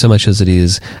 so much as it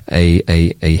is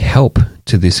a help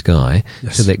to this guy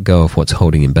to let go of what's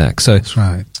holding him back. So, that's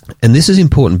right. And this is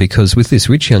important because with this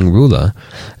rich young ruler,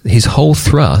 his whole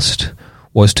thrust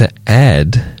was to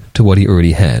add to what he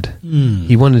already had.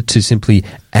 He wanted to simply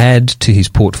add to his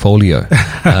portfolio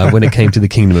when it came to the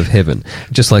kingdom of heaven,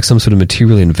 just like some sort of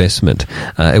material investment.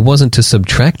 It wasn't to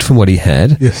subtract from what he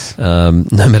had, no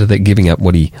matter that giving up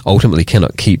what he ultimately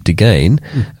cannot keep to gain,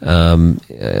 what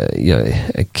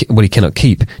he cannot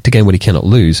keep to gain what he cannot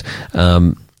lose.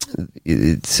 Or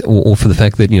for the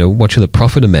fact that, what shall it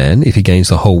profit a man if he gains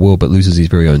the whole world but loses his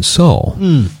very own soul?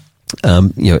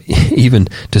 Even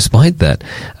despite that,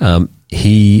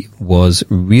 he was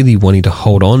really wanting to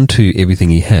hold on to everything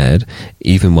he had,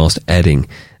 even whilst adding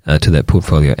to that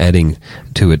portfolio, adding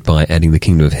to it by adding the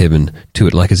kingdom of heaven to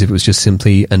it, like as if it was just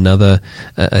simply another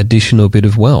additional bit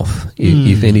of wealth,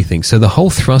 if anything. So the whole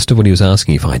thrust of what he was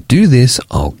asking, if I do this,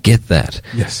 I'll get that.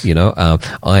 Yes.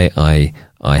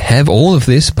 I have all of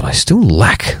this, but I still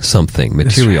lack something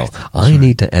material. I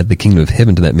need to add the kingdom of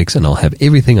heaven to that mix, and I'll have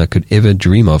everything I could ever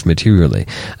dream of materially.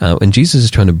 And Jesus is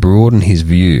trying to broaden his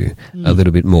view a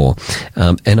little bit more.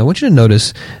 And I want you to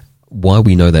notice why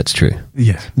we know that's true.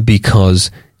 Yeah.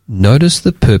 Because notice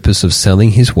the purpose of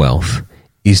selling his wealth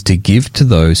is to give to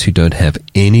those who don't have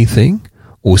anything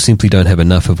or simply don't have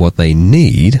enough of what they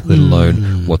need, let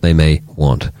alone what they may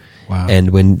want. Wow. And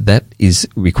when that is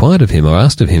required of him or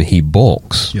asked of him, he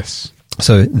balks. Yes.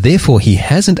 So therefore, he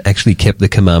hasn't actually kept the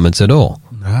commandments at all.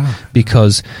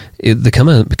 Because the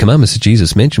commandments that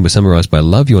Jesus mentioned were summarized by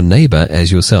love your neighbor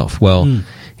as yourself. Well,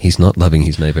 he's not loving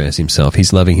his neighbor as himself.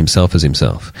 He's loving himself as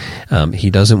himself. He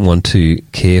doesn't want to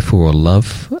care for or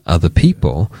love other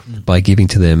people by giving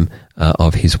to them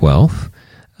of his wealth.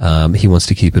 He wants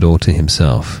to keep it all to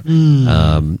himself.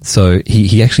 So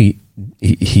he actually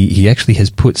has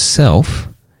put self.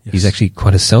 Yes. He's actually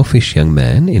quite a selfish young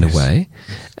man in a way,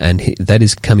 and that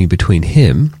is coming between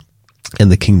him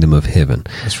and the kingdom of heaven.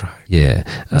 That's right. Yeah.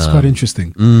 That's quite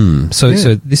interesting. So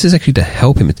this is actually to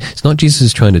help him. It's not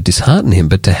Jesus trying to dishearten him,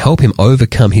 but to help him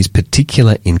overcome his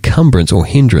particular encumbrance or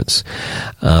hindrance.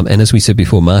 And as we said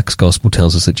before, Mark's gospel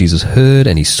tells us that Jesus heard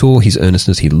and he saw his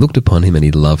earnestness, he looked upon him and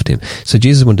he loved him. So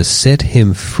Jesus wanted to set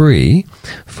him free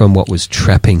from what was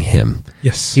trapping him.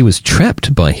 Yes. He was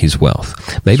trapped by his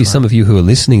wealth. Maybe some of you who are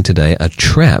listening today are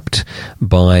trapped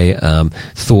by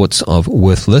thoughts of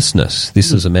worthlessness.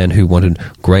 This is a man who wanted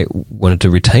to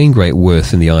retain great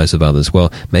worth in the eyes of others.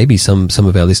 Well, maybe some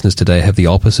of our listeners today have the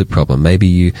opposite problem. Maybe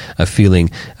you are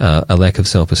feeling a lack of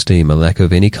self-esteem, a lack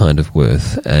of any kind of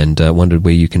worth, and wondered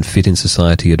where you can fit in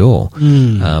society at all.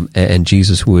 And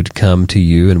Jesus would come to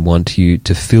you and want you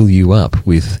to fill you up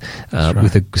with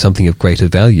something of greater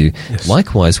value. Yes.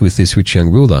 Likewise, with this rich young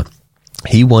ruler,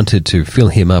 he wanted to fill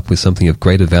him up with something of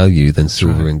greater value than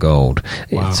silver and gold.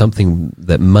 Wow. It's something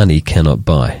that money cannot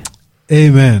buy.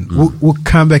 Amen. We'll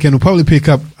come back and we'll probably pick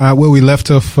up where we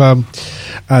left off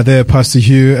there, Pastor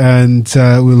Hugh, and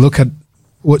we'll look at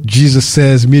what Jesus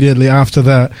says immediately after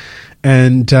that,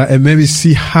 and maybe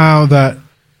see how that,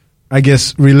 I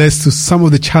guess, relates to some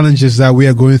of the challenges that we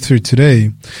are going through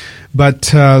today.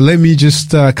 But let me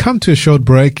just come to a short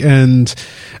break and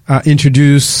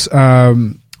introduce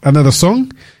another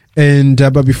song. And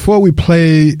but before we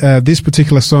play this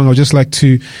particular song, I'd just like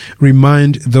to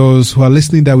remind those who are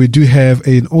listening that we do have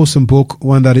an awesome book,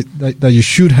 one that you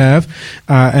should have.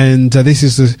 And this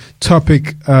is the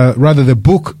topic, rather the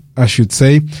book, I should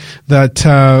say, that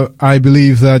I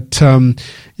believe that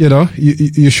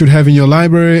you should have in your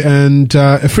library, and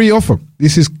a free offer.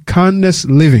 This is Kindness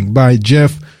Living by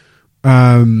Jeff.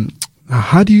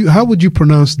 How would you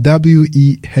pronounce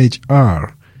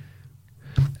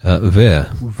Wehr?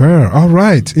 Wehr. All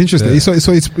right, interesting. So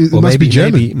it must be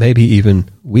German. Maybe even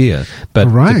Wehr, but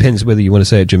right. Depends whether you want to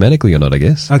say it Germanically or not, I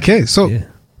guess. Okay, so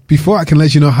before I can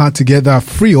let you know how to get that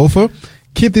free offer,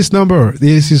 keep this number.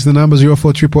 This is the number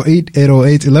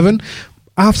 0488880811.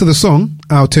 After the song,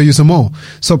 I'll tell you some more.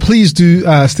 So please do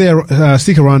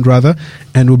stick around, rather,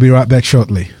 and we'll be right back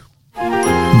shortly.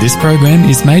 This program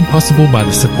is made possible by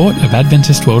the support of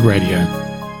Adventist World Radio.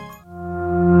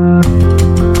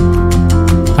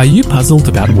 Are you puzzled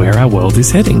about where our world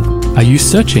is heading? Are you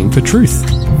searching for truth?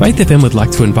 Faith FM would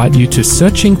like to invite you to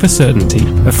Searching for Certainty,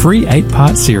 a free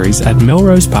 8-part series at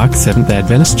Melrose Park Seventh-day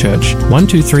Adventist Church,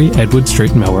 123 Edward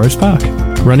Street, Melrose Park.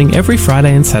 Running every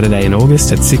Friday and Saturday in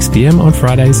August at 6 p.m. on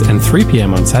Fridays and 3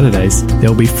 p.m. on Saturdays, there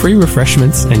will be free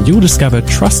refreshments and you'll discover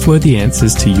trustworthy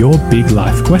answers to your big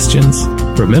life questions.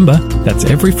 Remember, that's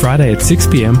every Friday at 6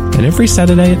 p.m. and every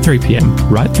Saturday at 3 p.m.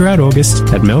 right throughout August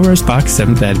at Melrose Park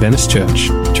Seventh-day Adventist Church.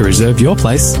 To reserve your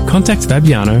place, contact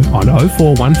Fabiano on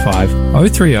 0415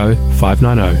 030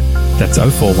 590. That's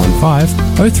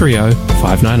 0415 030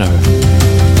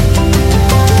 590.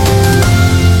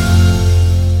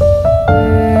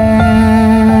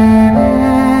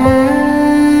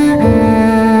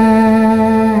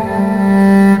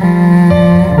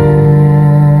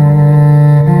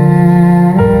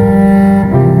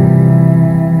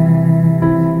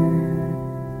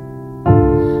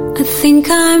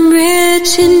 I'm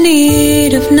rich in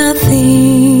need of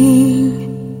nothing,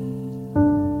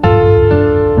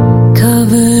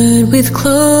 covered with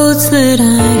clothes that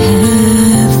I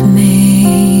have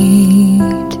made.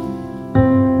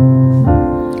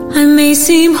 I may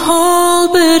seem whole,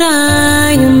 but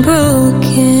I am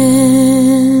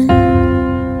broken,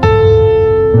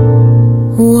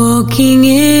 walking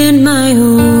in my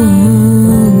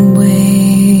own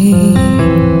way.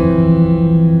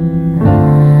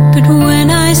 But when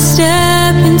I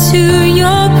step into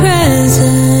your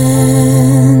presence,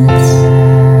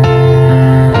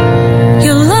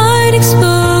 your light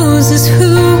exposes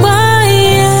who I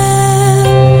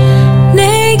am,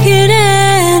 naked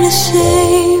and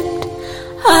ashamed.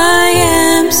 I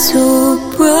am so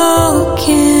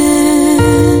broken.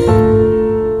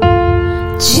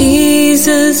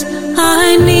 Jesus,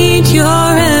 I need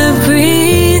your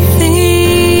everything.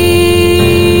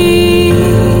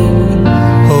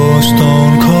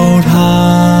 Stone cold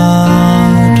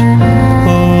heart,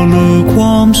 oh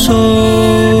lukewarm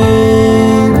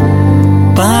soul,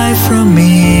 buy from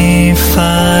me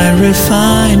fine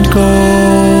refined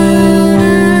gold.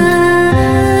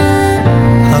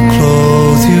 I'll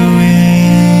clothe you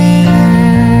in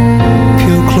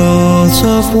pure clothes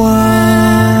of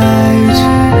white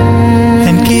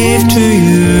and give to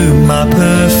you my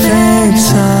perfect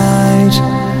sight.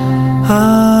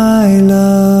 I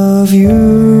love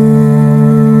you.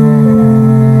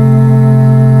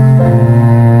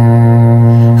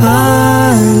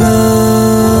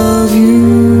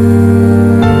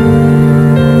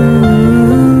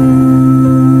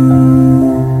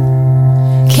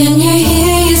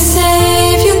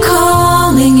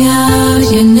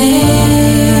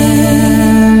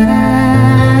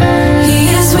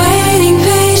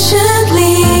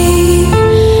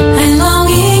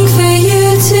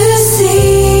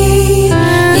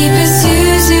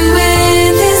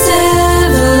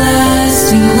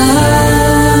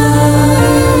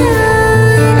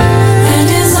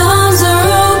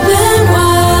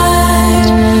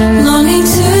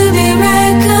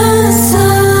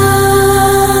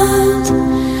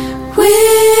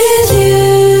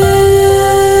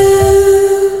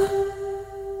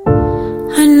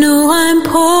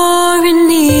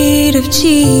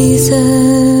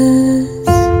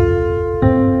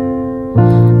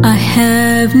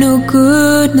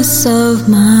 Of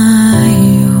my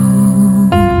own,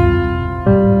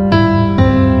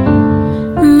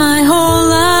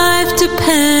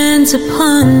 hands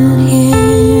upon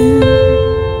him,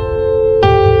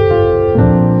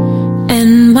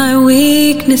 and my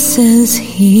weaknesses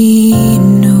he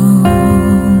knows.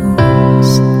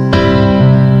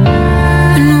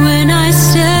 And when I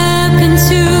step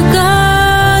into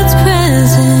God's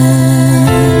presence,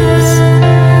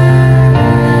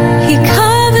 he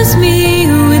covers me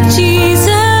with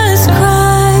Jesus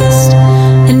Christ,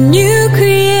 a new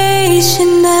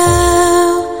creation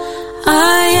now.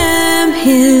 I am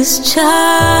his child.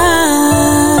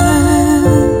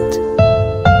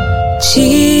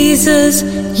 Jesus,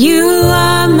 you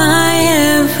are my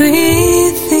everything.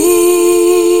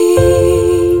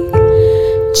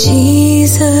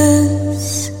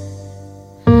 Jesus,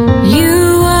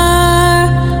 you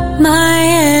are my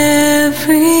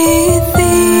everything.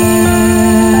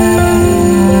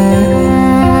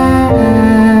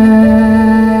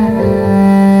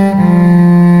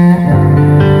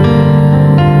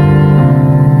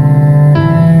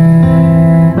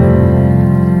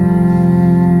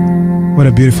 What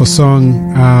a beautiful song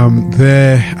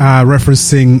there,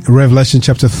 referencing Revelation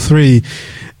chapter 3.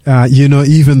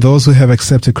 Even those who have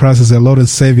accepted Christ as their Lord and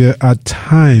Savior at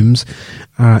times,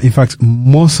 in fact,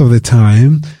 most of the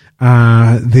time,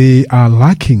 they are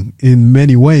lacking in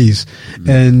many ways.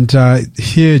 And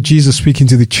here Jesus speaking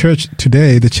to the church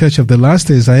today, the church of the last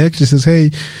days, I actually says,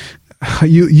 hey,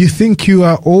 you think you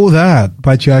are all that,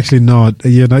 but you're actually not.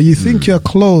 You think you're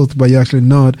clothed, but you're actually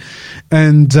not.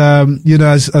 And,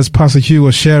 as Pastor Hugh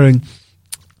was sharing,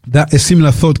 that a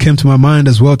similar thought came to my mind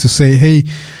as well, to say, hey,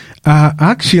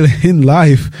 actually in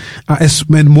life,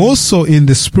 and more so in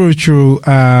the spiritual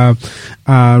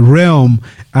realm,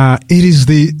 it is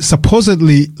the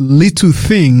supposedly little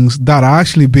things that are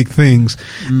actually big things.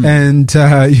 And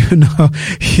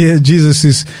here Jesus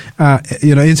is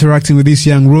interacting with this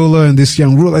young ruler, and this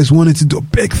young ruler is wanting to do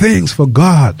big things for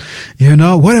God.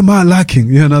 What am I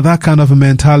lacking? That kind of a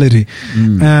mentality.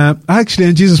 Actually,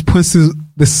 and Jesus points to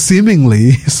the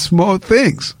seemingly small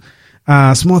things.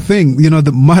 Small thing,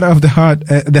 the matter of the heart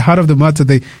of the matter,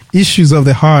 the issues of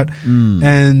the heart.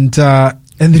 And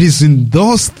it is in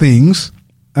those things,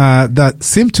 that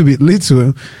seem to be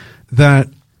little, that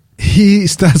he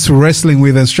starts wrestling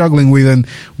with and struggling with. And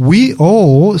we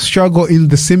all struggle in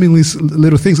the seemingly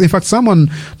little things. In fact, someone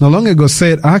not long ago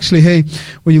said, actually, hey,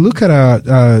 when you look at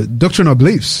our doctrinal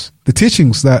beliefs, the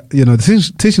teachings that,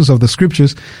 the teachings of the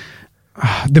scriptures,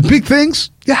 the big things,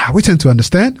 yeah, we tend to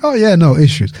understand. Oh yeah, no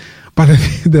issues. But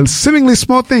the seemingly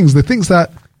small things, the things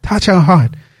that touch our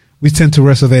heart, we tend to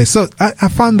wrestle there. So I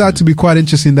found that to be quite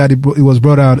interesting, that it was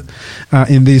brought out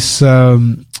in this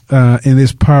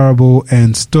parable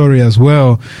and story as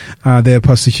well, there,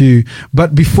 Pastor Hugh.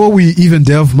 But before we even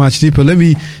delve much deeper, let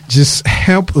me just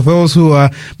help those who are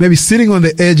maybe sitting on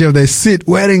the edge of their seat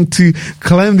waiting to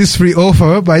claim this free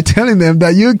offer by telling them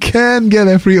that you can get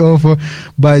a free offer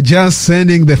by just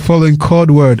sending the following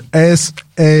code word, it's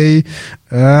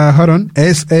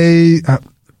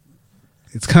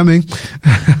coming.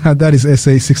 That is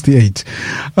SA68.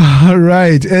 All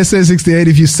right. SA68.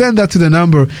 If you send that to the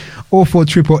number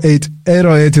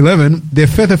 0488880811, the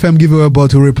Faith FM giveaway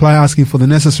bot will reply asking for the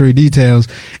necessary details,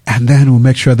 and then we'll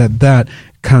make sure that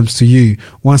comes to you.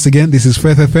 Once again, this is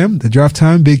Faith FM, the Draft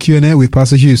Time Big Q&A with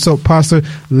Pastor Hugh. So, Pastor,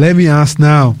 let me ask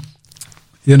now,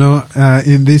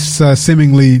 in this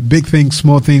seemingly big things,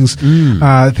 small things,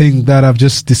 thing that I've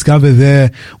just discovered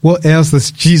there, what else does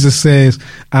Jesus says,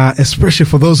 especially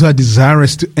for those who are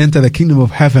desirous to enter the kingdom of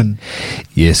heaven?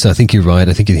 Yes, I think you're right.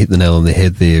 I think you hit the nail on the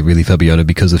head there, really, Fabiano,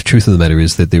 because the truth of the matter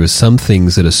is that there are some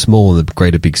things that are small in the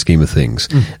greater big scheme of things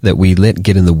that we let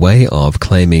get in the way of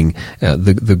claiming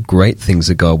the great things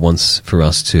that God wants for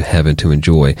us to have and to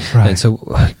enjoy. Right. And so,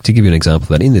 to give you an example of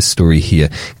that, in this story here,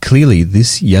 clearly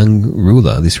this young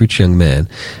ruler, this rich young man,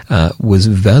 was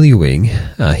valuing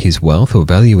his wealth, or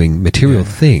valuing material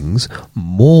things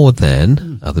more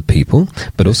than other people,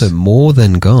 but also more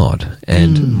than God,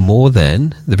 and more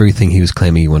than the very thing he was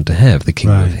claiming he wanted to have, the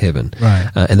kingdom of heaven.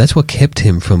 Right. And that's what kept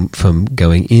him from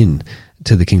going in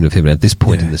to the kingdom of heaven at this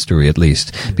point in the story, at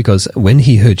least, because when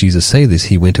he heard Jesus say this,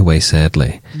 he went away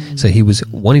sadly. So he was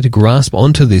wanting to grasp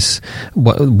onto this,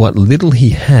 what little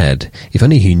he had. If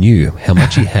only he knew how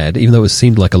much he had, even though it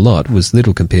seemed like a lot, was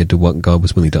little compared to what God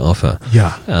was willing to offer.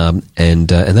 Yeah. And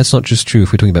that's not just true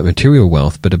if we're talking about material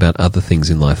wealth, but about other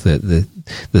things in life, the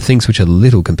things which are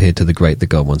little compared to the great that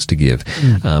God wants to give.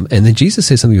 And then Jesus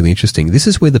says something really interesting. This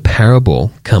is where the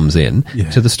parable comes in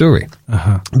to the story,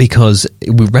 because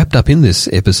we're wrapped up in this this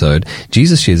episode,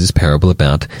 Jesus shares this parable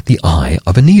about the eye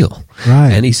of a needle.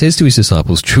 Right. And he says to his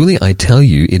disciples, "Truly I tell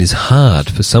you, it is hard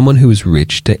for someone who is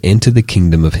rich to enter the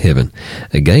kingdom of heaven.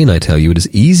 Again, I tell you, it is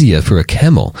easier for a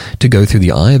camel to go through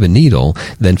the eye of a needle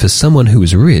than for someone who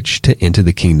is rich to enter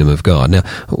the kingdom of God." Now,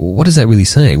 what is that really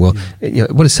saying? Well,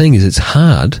 what it's saying is it's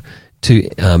hard to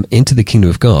enter the kingdom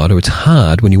of God, or it's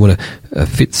hard when you want to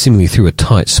fit seemingly through a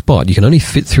tight spot. You can only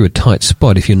fit through a tight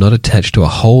spot if you're not attached to a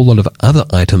whole lot of other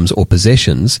items or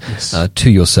possessions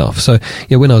to yourself. So,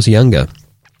 when I was younger,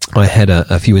 I had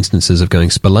a few instances of going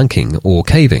spelunking or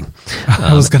caving.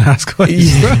 I was going to ask what you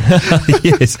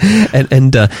Yes.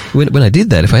 And when I did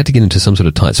that, if I had to get into some sort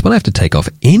of tight spot, I have to take off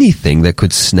anything that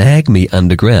could snag me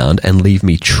underground and leave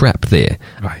me trapped there.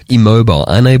 Right. Immobile,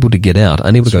 unable to get out,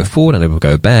 unable to go forward, unable to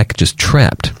go back, just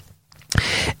trapped.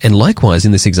 And likewise,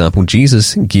 in this example,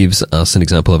 Jesus gives us an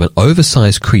example of an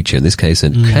oversized creature, in this case a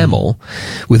camel,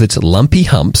 with its lumpy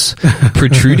humps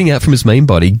protruding out from its main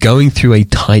body, going through a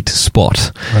tight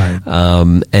spot. Right.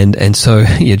 And so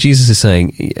Jesus is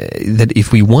saying that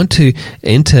if we want to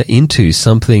enter into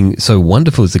something so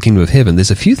wonderful as the kingdom of heaven,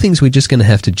 there's a few things we're just going to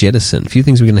have to jettison, a few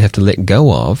things we're going to have to let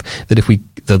go of, that if we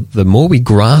the more we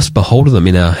grasp a hold of them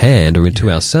in our hand or into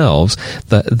ourselves,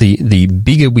 the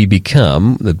bigger we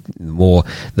become, the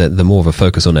more of a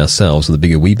focus on ourselves, and the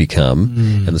bigger we become,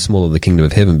 and the smaller the kingdom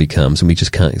of heaven becomes, and we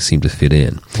just can't seem to fit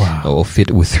in or fit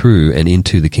through and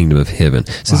into the kingdom of heaven.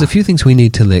 So there's a few things we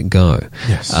need to let go.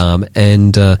 Yes.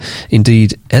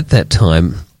 Indeed, at that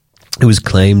time, it was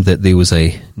claimed that there was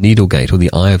a needle gate, or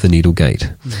the eye of the needle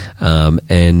gate,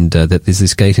 and that there's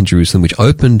this gate in Jerusalem which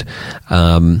opened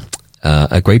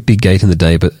a great big gate in the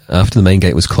day, but after the main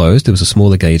gate was closed, there was a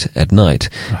smaller gate at night.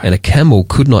 Right. And a camel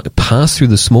could not pass through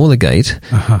the smaller gate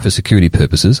for security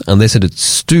purposes unless it had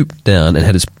stooped down and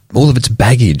had all of its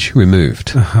baggage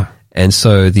removed. And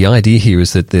so the idea here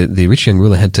is that the rich young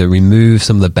ruler had to remove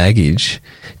some of the baggage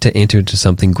to enter into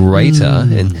something greater,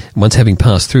 and once having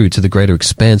passed through to the greater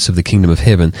expanse of the kingdom of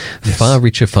heaven, far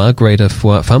richer, far greater,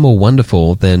 far more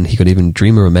wonderful than he could even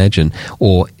dream or imagine,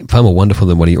 or far more wonderful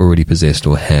than what he already possessed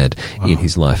or had in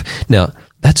his life. Now,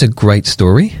 that's a great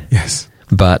story. Yes.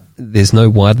 But there's no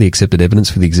widely accepted evidence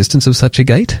for the existence of such a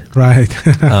gate. Right.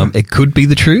 It could be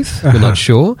the truth. We're not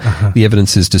sure. The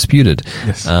evidence is disputed.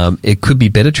 Yes. It could be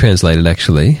better translated,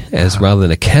 actually, as rather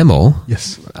than a camel,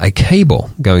 a cable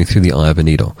going through the eye of a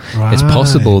needle. Right. It's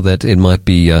possible that it might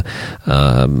be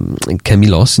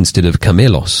camelos instead of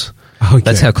camelos. Okay.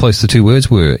 That's how close the two words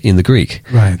were in the Greek.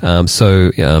 Right.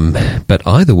 But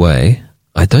either way,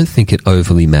 I don't think it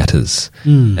overly matters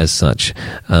as such.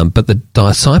 But the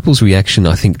disciples' reaction,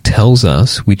 I think, tells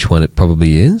us which one it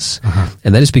probably is.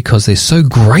 And that is because they're so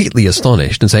greatly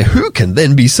astonished and say, who can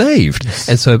then be saved? Yes.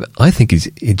 And so I think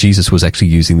Jesus was actually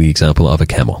using the example of a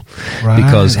camel.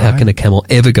 Because how can a camel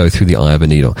ever go through the eye of a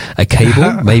needle? A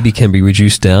cable maybe can be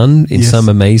reduced down in some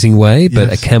amazing way,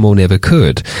 but a camel never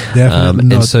could.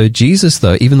 And so Jesus,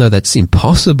 though, even though that's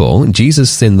impossible,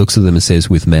 Jesus then looks at them and says,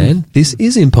 with man, this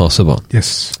is impossible. Yes.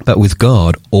 But with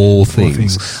God, all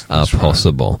things are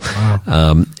possible.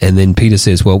 Wow. And then Peter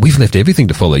says, well, we've left everything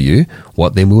to follow you.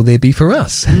 What then will there be for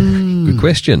us? Good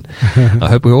question. I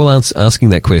hope we're all asking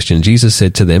that question. Jesus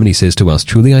said to them, and he says to us,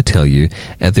 truly I tell you,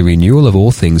 at the renewal of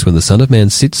all things, when the Son of Man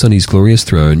sits on his glorious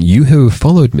throne, you who have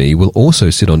followed me will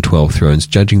also sit on 12 thrones,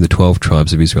 judging the 12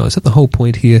 tribes of Israel. Is that the whole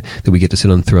point here, that we get to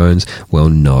sit on thrones? Well,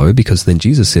 no, because then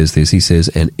Jesus says this. He says,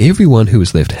 and everyone who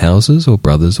has left houses or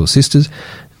brothers or sisters,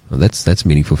 well, that's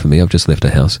meaningful for me. I've just left a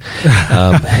house.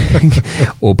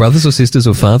 Or brothers or sisters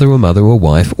or father or mother or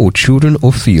wife or children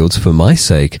or fields for my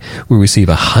sake will receive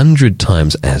 100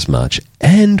 times as much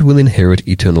and will inherit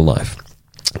eternal life.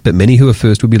 But many who are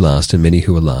first will be last, and many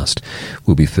who are last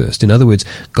will be first. In other words,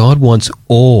 God wants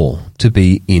all to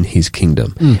be in his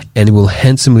kingdom, and he will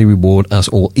handsomely reward us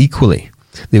all equally.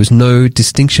 There is no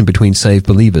distinction between saved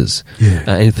believers.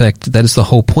 In fact, that is the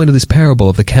whole point of this parable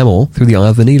of the camel through the eye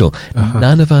of the needle.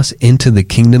 None of us enter the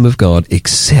kingdom of God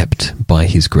except by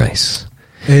his grace.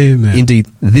 Amen. Indeed,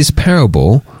 this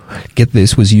parable, get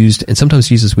this, was used, and sometimes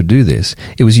Jesus would do this,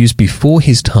 it was used before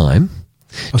his time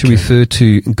to refer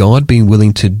to God being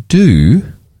willing to do,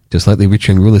 just like the rich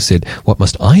young ruler said, what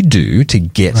must I do to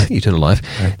get eternal life?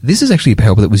 This is actually a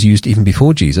parable that was used even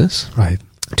before Jesus.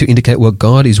 To indicate what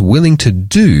God is willing to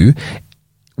do,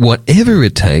 whatever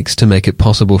it takes to make it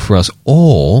possible for us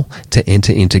all to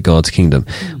enter into God's kingdom.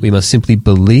 We must simply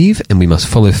believe, and we must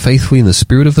follow faithfully in the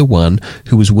spirit of the one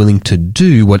who was willing to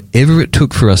do whatever it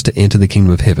took for us to enter the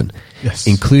kingdom of heaven,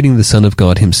 including the Son of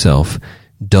God himself,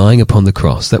 dying upon the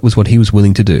cross. That was what he was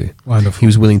willing to do. Wonderful. He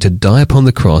was willing to die upon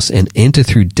the cross and enter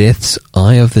through death's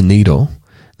eye of the needle,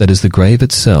 that is the grave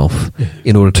itself,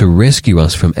 in order to rescue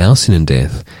us from our sin and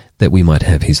death, that we might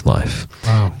have his life.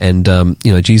 Wow. And,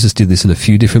 Jesus did this in a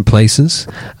few different places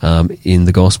in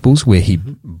the Gospels, where he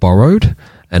borrowed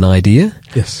an idea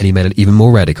Yes. and he made it even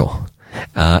more radical.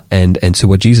 And so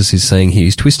what Jesus is saying here,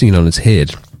 he's twisting it on its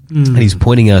head. And he's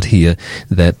pointing out here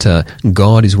that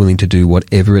God is willing to do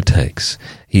whatever it takes.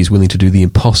 He's willing to do the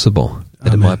impossible,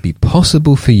 that Amen. it might be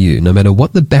possible for you, no matter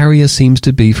what the barrier seems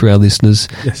to be for our listeners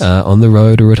Yes. on the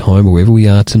road or at home or wherever we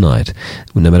are tonight.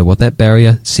 No matter what that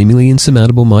barrier, seemingly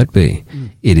insurmountable, might be,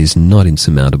 it is not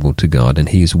insurmountable to God, and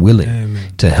he is willing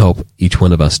Amen. to help each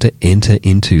one of us to enter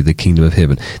into the kingdom of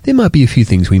heaven. There might be a few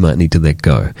things we might need to let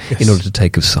go in order to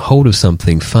take hold of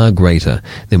something far greater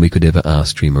than we could ever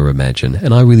ask, dream, or imagine.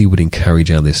 And I really would encourage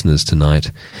our listeners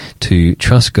tonight to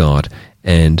trust God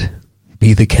and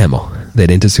be the camel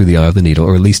that enters through the eye of the needle,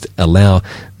 or at least allow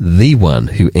the one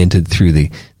who entered through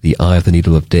the eye of the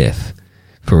needle of death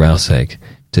for our sake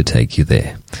to take you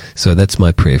there. So that's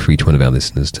my prayer for each one of our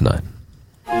listeners tonight.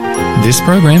 This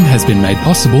program has been made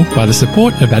possible by the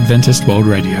support of Adventist World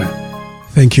Radio.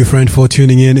 Thank you, friend, for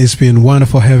tuning in. It's been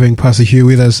wonderful having Pastor Hugh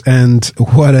with us, and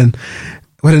what an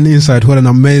insight, what an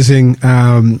amazing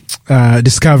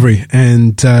discovery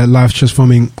and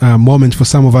life-transforming moment for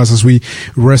some of us as we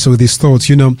wrestle with these thoughts.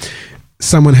 You know,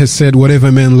 someone has said,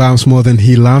 whatever man loves more than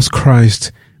he loves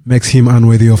Christ makes him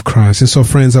unworthy of Christ. And so,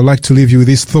 friends, I'd like to leave you with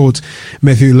this thought.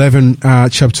 Matthew 11,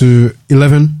 chapter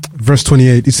 11, verse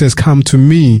 28. It says, "Come to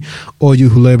me, all you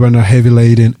who labor and are heavy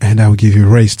laden, and I will give you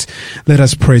rest." Let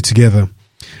us pray together.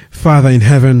 Father in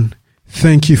heaven,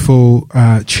 thank you for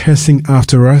chasing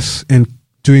after us and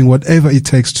doing whatever it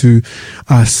takes to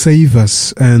save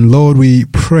us. And Lord, we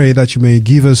pray that you may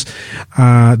give us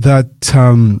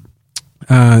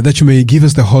that you may give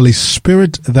us the Holy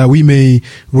Spirit, that we may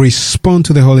respond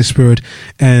to the Holy Spirit.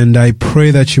 And I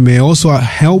pray that you may also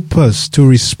help us to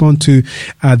respond to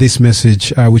this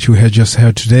message which we had just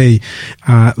heard today.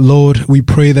 Lord, we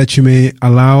pray that you may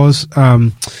allow us,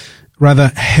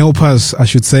 help us, I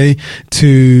should say,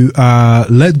 to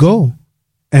let go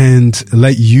and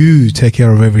let you take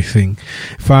care of everything.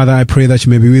 Father, I pray that you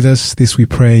may be with us. This we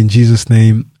pray in Jesus'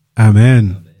 name.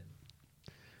 Amen.